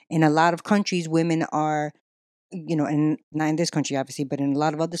mean? Mhm. In a lot of countries, women are and not in this country, obviously, but in a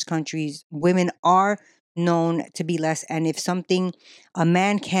lot of other countries, women are known to be less. And if something, a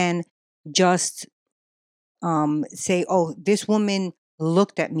man can just say, "Oh, this woman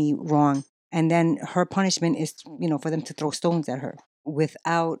looked at me wrong," and then her punishment is, for them to throw stones at her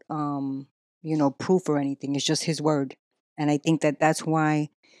without, proof or anything. It's just his word, and I think that that's why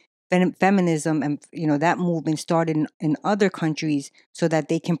feminism and that movement started in other countries so that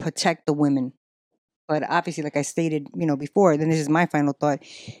they can protect the women. But obviously, like I stated, before, then this is my final thought.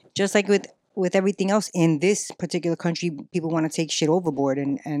 Just like with everything else in this particular country, people want to take shit overboard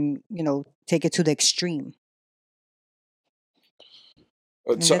and take it to the extreme.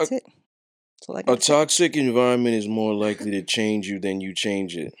 A, And that's to- it. That's all I a got to say. toxic environment is more likely to change you than you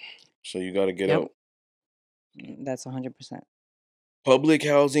change it. So you got to get Yep, out. that's 100%. Public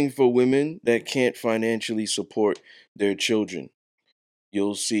housing for women that can't financially support their children.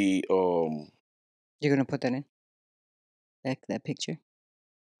 You'll see You're gonna put that in that picture.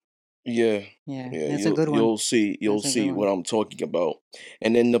 yeah, Yeah, yeah, that's a good one. you'll That's a good see what one. I'm talking about.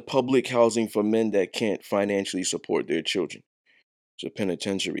 And then the public housing for men that can't financially support their children. It's a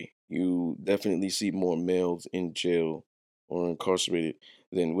penitentiary. You definitely see more males in jail or incarcerated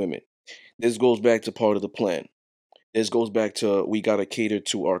than women. This goes back to part of the plan. This goes back to we got to cater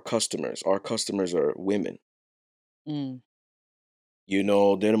to our customers. Our customers are women. Mm,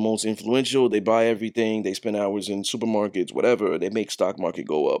 They're the most influential. They buy everything. They spend hours in supermarkets, whatever. They make stock market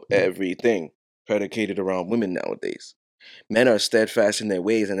go up. Everything predicated around women nowadays. Men are steadfast in their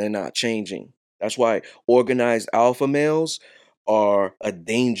ways and they're not changing. That's why organized alpha males are a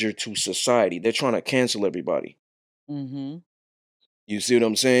danger to society. They're trying to cancel everybody. mm-hmm. You see what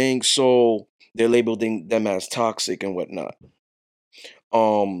I'm saying? So they're labeling them as toxic and whatnot.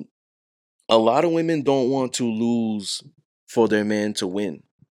 Um, a lot of women don't want to lose for their man to win.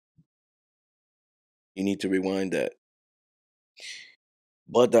 You need to rewind that.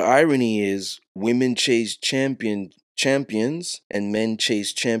 But the irony is women chase champions and men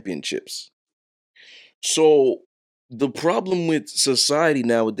chase championships. So the problem with society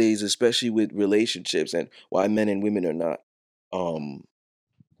nowadays, especially with relationships and why men and women are not um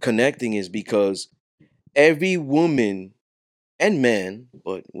connecting is because every woman and man,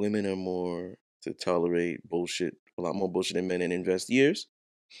 but women are more to tolerate bullshit, a lot more bullshit than men and invest years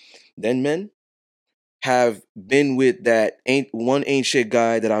than men have been with that ain't shit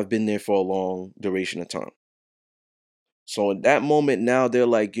guy that I've been there for a long duration of time. So in that moment now they're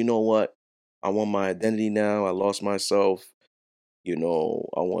like, you know what? I want my identity now. I lost myself. I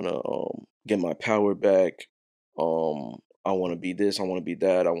want to get my power back. I want to be this. I want to be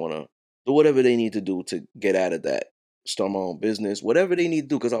that. I want to do whatever they need to do to get out of that. Start my own business, whatever they need to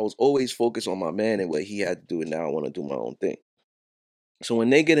do. Because I was always focused on my man and what he had to do, and now I want to do my own thing. So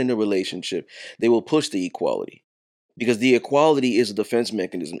when they get in a relationship, they will push the equality because the equality is a defense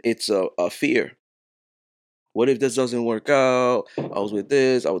mechanism. It's a fear. What if this doesn't work out? I was with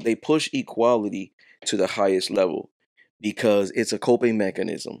this. They push equality to the highest level because it's a coping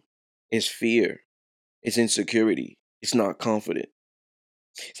mechanism. It's fear. It's insecurity. It's not confident.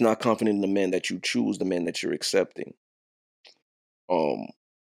 It's not confident in the man that you choose, the man that you're accepting. Um,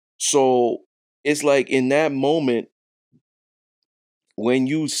 so it's like in that moment when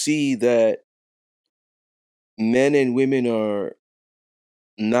you see that men and women are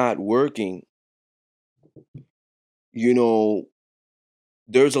not working, you know,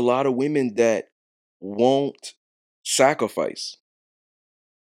 there's a lot of women that won't sacrifice.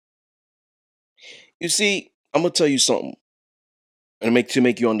 You see, I'm gonna tell you something, and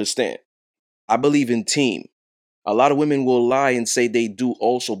make you understand. I believe in team. A lot of women will lie and say they do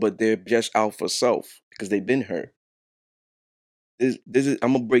also, but they're just out for self because they've been hurt. This is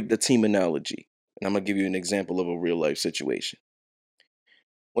I'm gonna break the team analogy, and I'm gonna give you an example of a real life situation.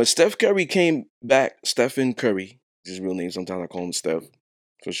 When Steph Curry came back, Stephen Curry, his real name. Sometimes I call him Steph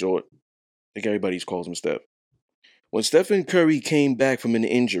for short. I think everybody calls him Steph. When Stephen Curry came back from an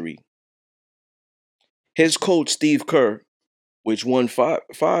injury, his coach Steve Kerr, which won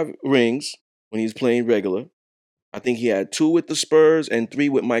five rings when he was playing regular. I think he had two with the Spurs and three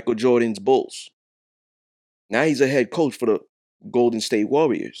with Michael Jordan's Bulls. Now he's a head coach for the Golden State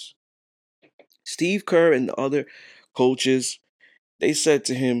Warriors. Steve Kerr and the other coaches, they said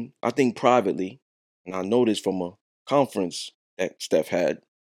to him, I think privately, and I know this from a conference that Steph had.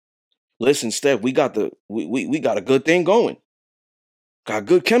 Listen, Steph, we got a good thing going. Got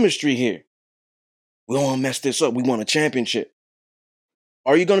good chemistry here. We don't want to mess this up. We want a championship.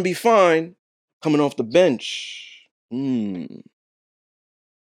 Are you gonna be fine coming off the bench?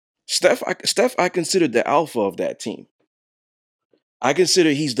 Steph, I consider the alpha of that team. I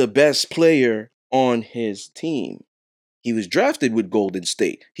consider he's the best player on his team. He was drafted with Golden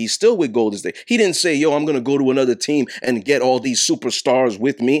State. He's still with Golden State. He didn't say, yo, I'm going to go to another team and get all these superstars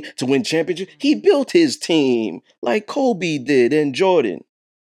with me to win championships. He built his team like Kobe did and Jordan,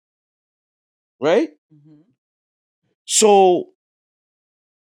 right? Mhm. So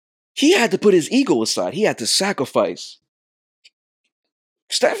he had to put his ego aside. He had to sacrifice.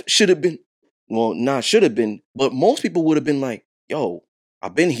 Steph should have been, well, not should have been, but most people would have been like, yo,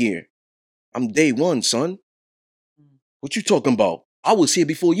 I've been here. I'm day one, son. What you talking about? I was here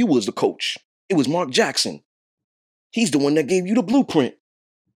before you was the coach. It was Mark Jackson. He's the one that gave you the blueprint.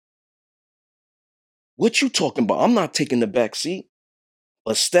 What you talking about? I'm not taking the back seat.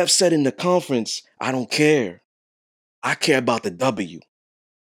 But Steph said in the conference, I don't care. I care about the W.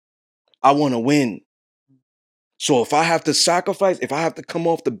 I want to win. So if I have to sacrifice, if I have to come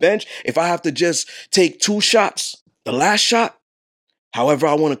off the bench, if I have to just take 2 shots, the last shot, however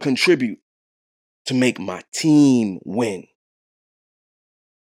I want to contribute to make my team win.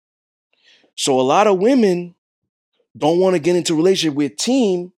 So a lot of women don't want to get into a relationship with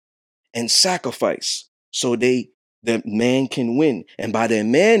team and sacrifice so the man can win. And by their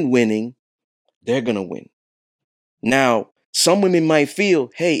man winning, they're going to win. Now, some women might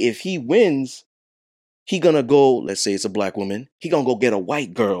feel, hey, if he wins, he going to go, let's say it's a black woman, he going to go get a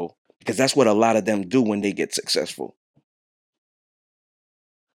white girl because that's what a lot of them do when they get successful.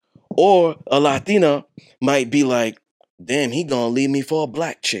 Or a Latina might be like, damn, he gonna leave me for a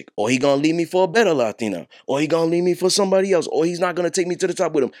black chick, or he gonna leave me for a better Latina, or he gonna leave me for somebody else, or he's not gonna take me to the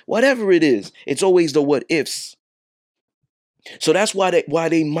top with him. Whatever it is, it's always the what ifs. So that's why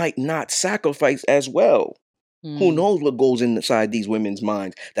they might not sacrifice as well. Who Mm. knows what goes inside these women's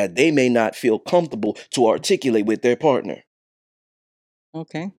minds that they may not feel comfortable to articulate with their partner.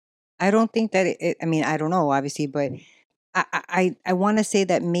 Okay. I don't think that I mean, I don't know, obviously, but I want to say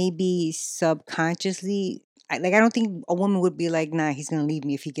that maybe subconsciously, like, I don't think a woman would be like, nah, he's gonna leave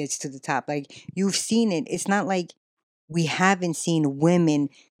me if he gets to the top. Like, you've seen it. It's not like we haven't seen women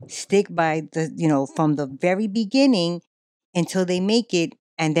stick by the, from the very beginning until they make it,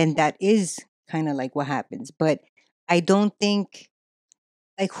 and then that is kind of like what happens. But I don't think,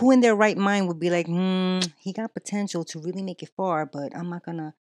 like, who in their right mind would be like, he got potential to really make it far, but I'm not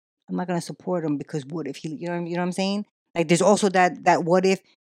gonna support him because what if he, you know what I'm saying? Like, there's also that what if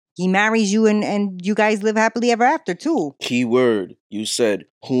he marries you and you guys live happily ever after too. Key word, you said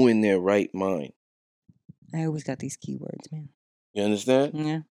who in their right mind. I always got these keywords, man. You understand?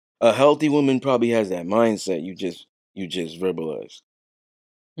 Yeah. A healthy woman probably has that mindset you just verbalized.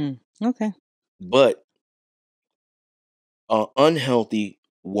 Okay. But an unhealthy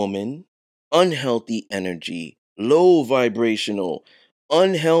woman, unhealthy energy, low vibrational,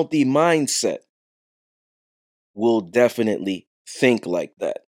 unhealthy mindset will definitely think like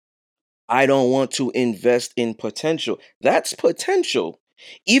that. I don't want to invest in potential. That's potential.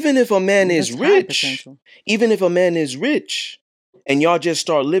 Even if a man is That's high rich, potential. even if a man is rich and y'all just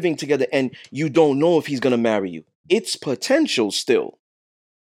start living together and you don't know if he's going to marry you, it's potential still.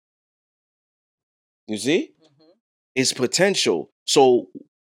 You see? It's potential. So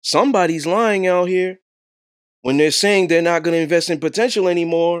somebody's lying out here when they're saying they're not going to invest in potential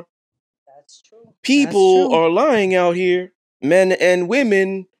anymore. That's true. That's People true. are lying out here, men and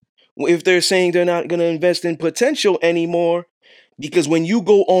women, if they're saying they're not going to invest in potential anymore. Because when you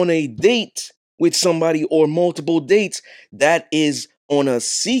go on a date with somebody or multiple dates, that is on a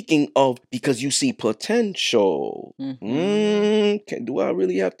seeking of because you see potential. Do I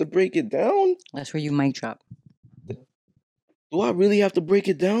really have to break it down? That's where you might drop. Do I really have to break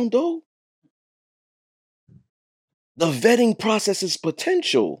it down though? The vetting process is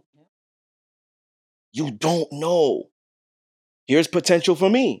potential. You don't know. Here's potential for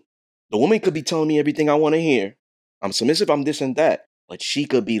me. The woman could be telling me everything I want to hear. I'm submissive, I'm this and that. But she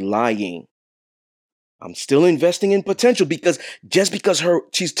could be lying. I'm still investing in potential because just because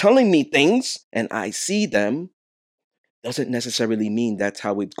she's telling me things and I see them doesn't necessarily mean that's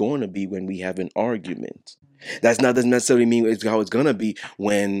how it's going to be when we have an argument. Doesn't necessarily mean it's how it's going to be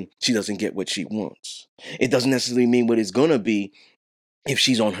when she doesn't get what she wants. It doesn't necessarily mean what it's going to be if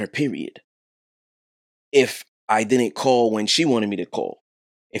she's on her period. If I didn't call when she wanted me to call.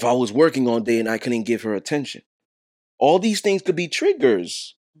 If I was working all day and I couldn't give her attention. All these things could be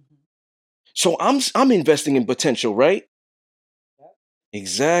triggers. So I'm investing in potential, right?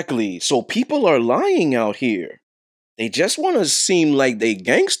 Exactly. So people are lying out here. They just want to seem like they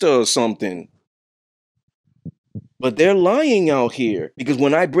gangster or something. But they're lying out here because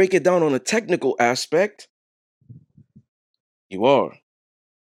when I break it down on a technical aspect, you are.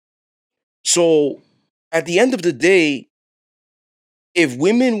 So at the end of the day, if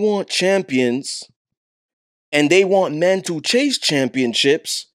women want champions, and they want men to chase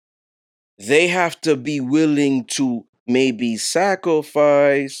championships, they have to be willing to maybe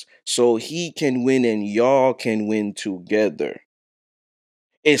sacrifice so he can win and y'all can win together.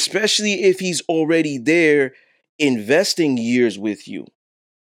 Especially if he's already there investing years with you.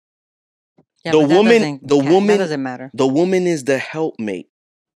 Yeah, The but that woman, doesn't the count. That woman, doesn't matter. the woman is the helpmate.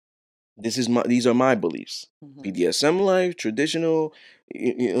 These are my beliefs. Mhm. BDSM life, traditional,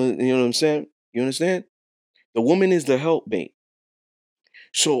 you know what I'm saying? You understand? The woman is the helpmate.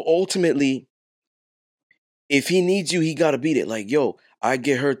 So ultimately, if he needs you, he gotta beat it. Like, yo, I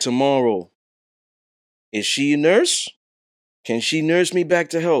get hurt tomorrow. Is she a nurse? Can she nurse me back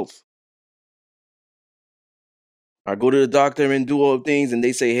to health? I go to the doctor and do all the things, and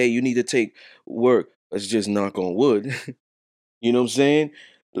they say, hey, you need to take work. Let's just knock on wood. You know what I'm saying?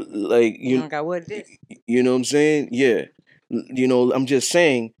 Like You got what it is. you know what I'm saying? Yeah. You know, I'm just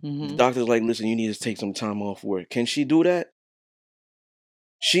saying the Mm-hmm. doctor's like, listen, you need to take some time off work. Can she do that?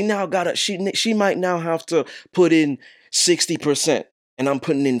 She now gotta she might now have to put in 60% and I'm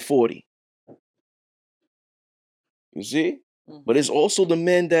putting in 40. You see? But Mm-hmm. it's also the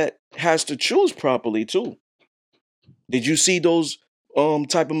man that has to choose properly too. Did you see those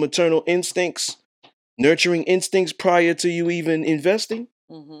type of maternal instincts, nurturing instincts prior to you even investing?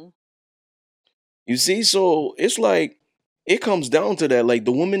 Mm-hmm. You see, so it's like it comes down to that. Like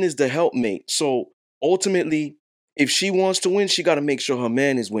the woman is the helpmate. So ultimately, if she wants to win, she got to make sure her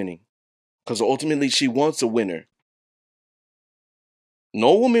man is winning. Because ultimately, she wants a winner.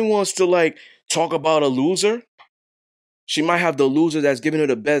 No woman wants to like talk about a loser. She might have the loser that's giving her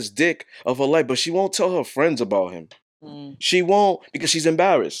the best dick of her life, but she won't tell her friends about him. Mm. She won't because she's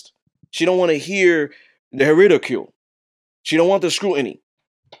embarrassed. She don't want to hear the ridicule. She don't want the scrutiny.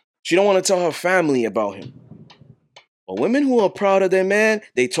 She don't want to tell her family about him. But women who are proud of their man,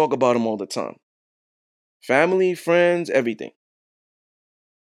 they talk about him all the time. Family, friends, everything.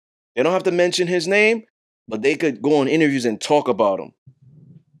 They don't have to mention his name, but they could go on interviews and talk about him.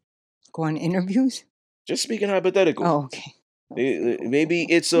 Go on interviews. Just speaking hypothetical. Oh, okay. Maybe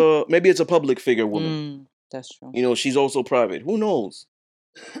it's a public figure woman. That's true. You know, she's also private. Who knows?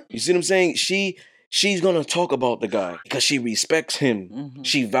 You see what I'm saying? She's gonna talk about the guy because she respects him. Mm-hmm.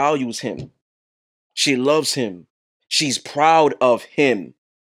 She values him. She loves him. She's proud of him.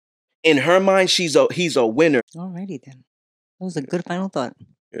 In her mind, he's a winner. Alrighty then. That was a good final thought.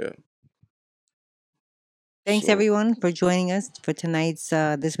 Yeah. Thanks So everyone for joining us for tonight's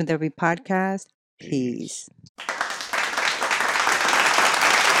This With Every podcast. peace. Peace.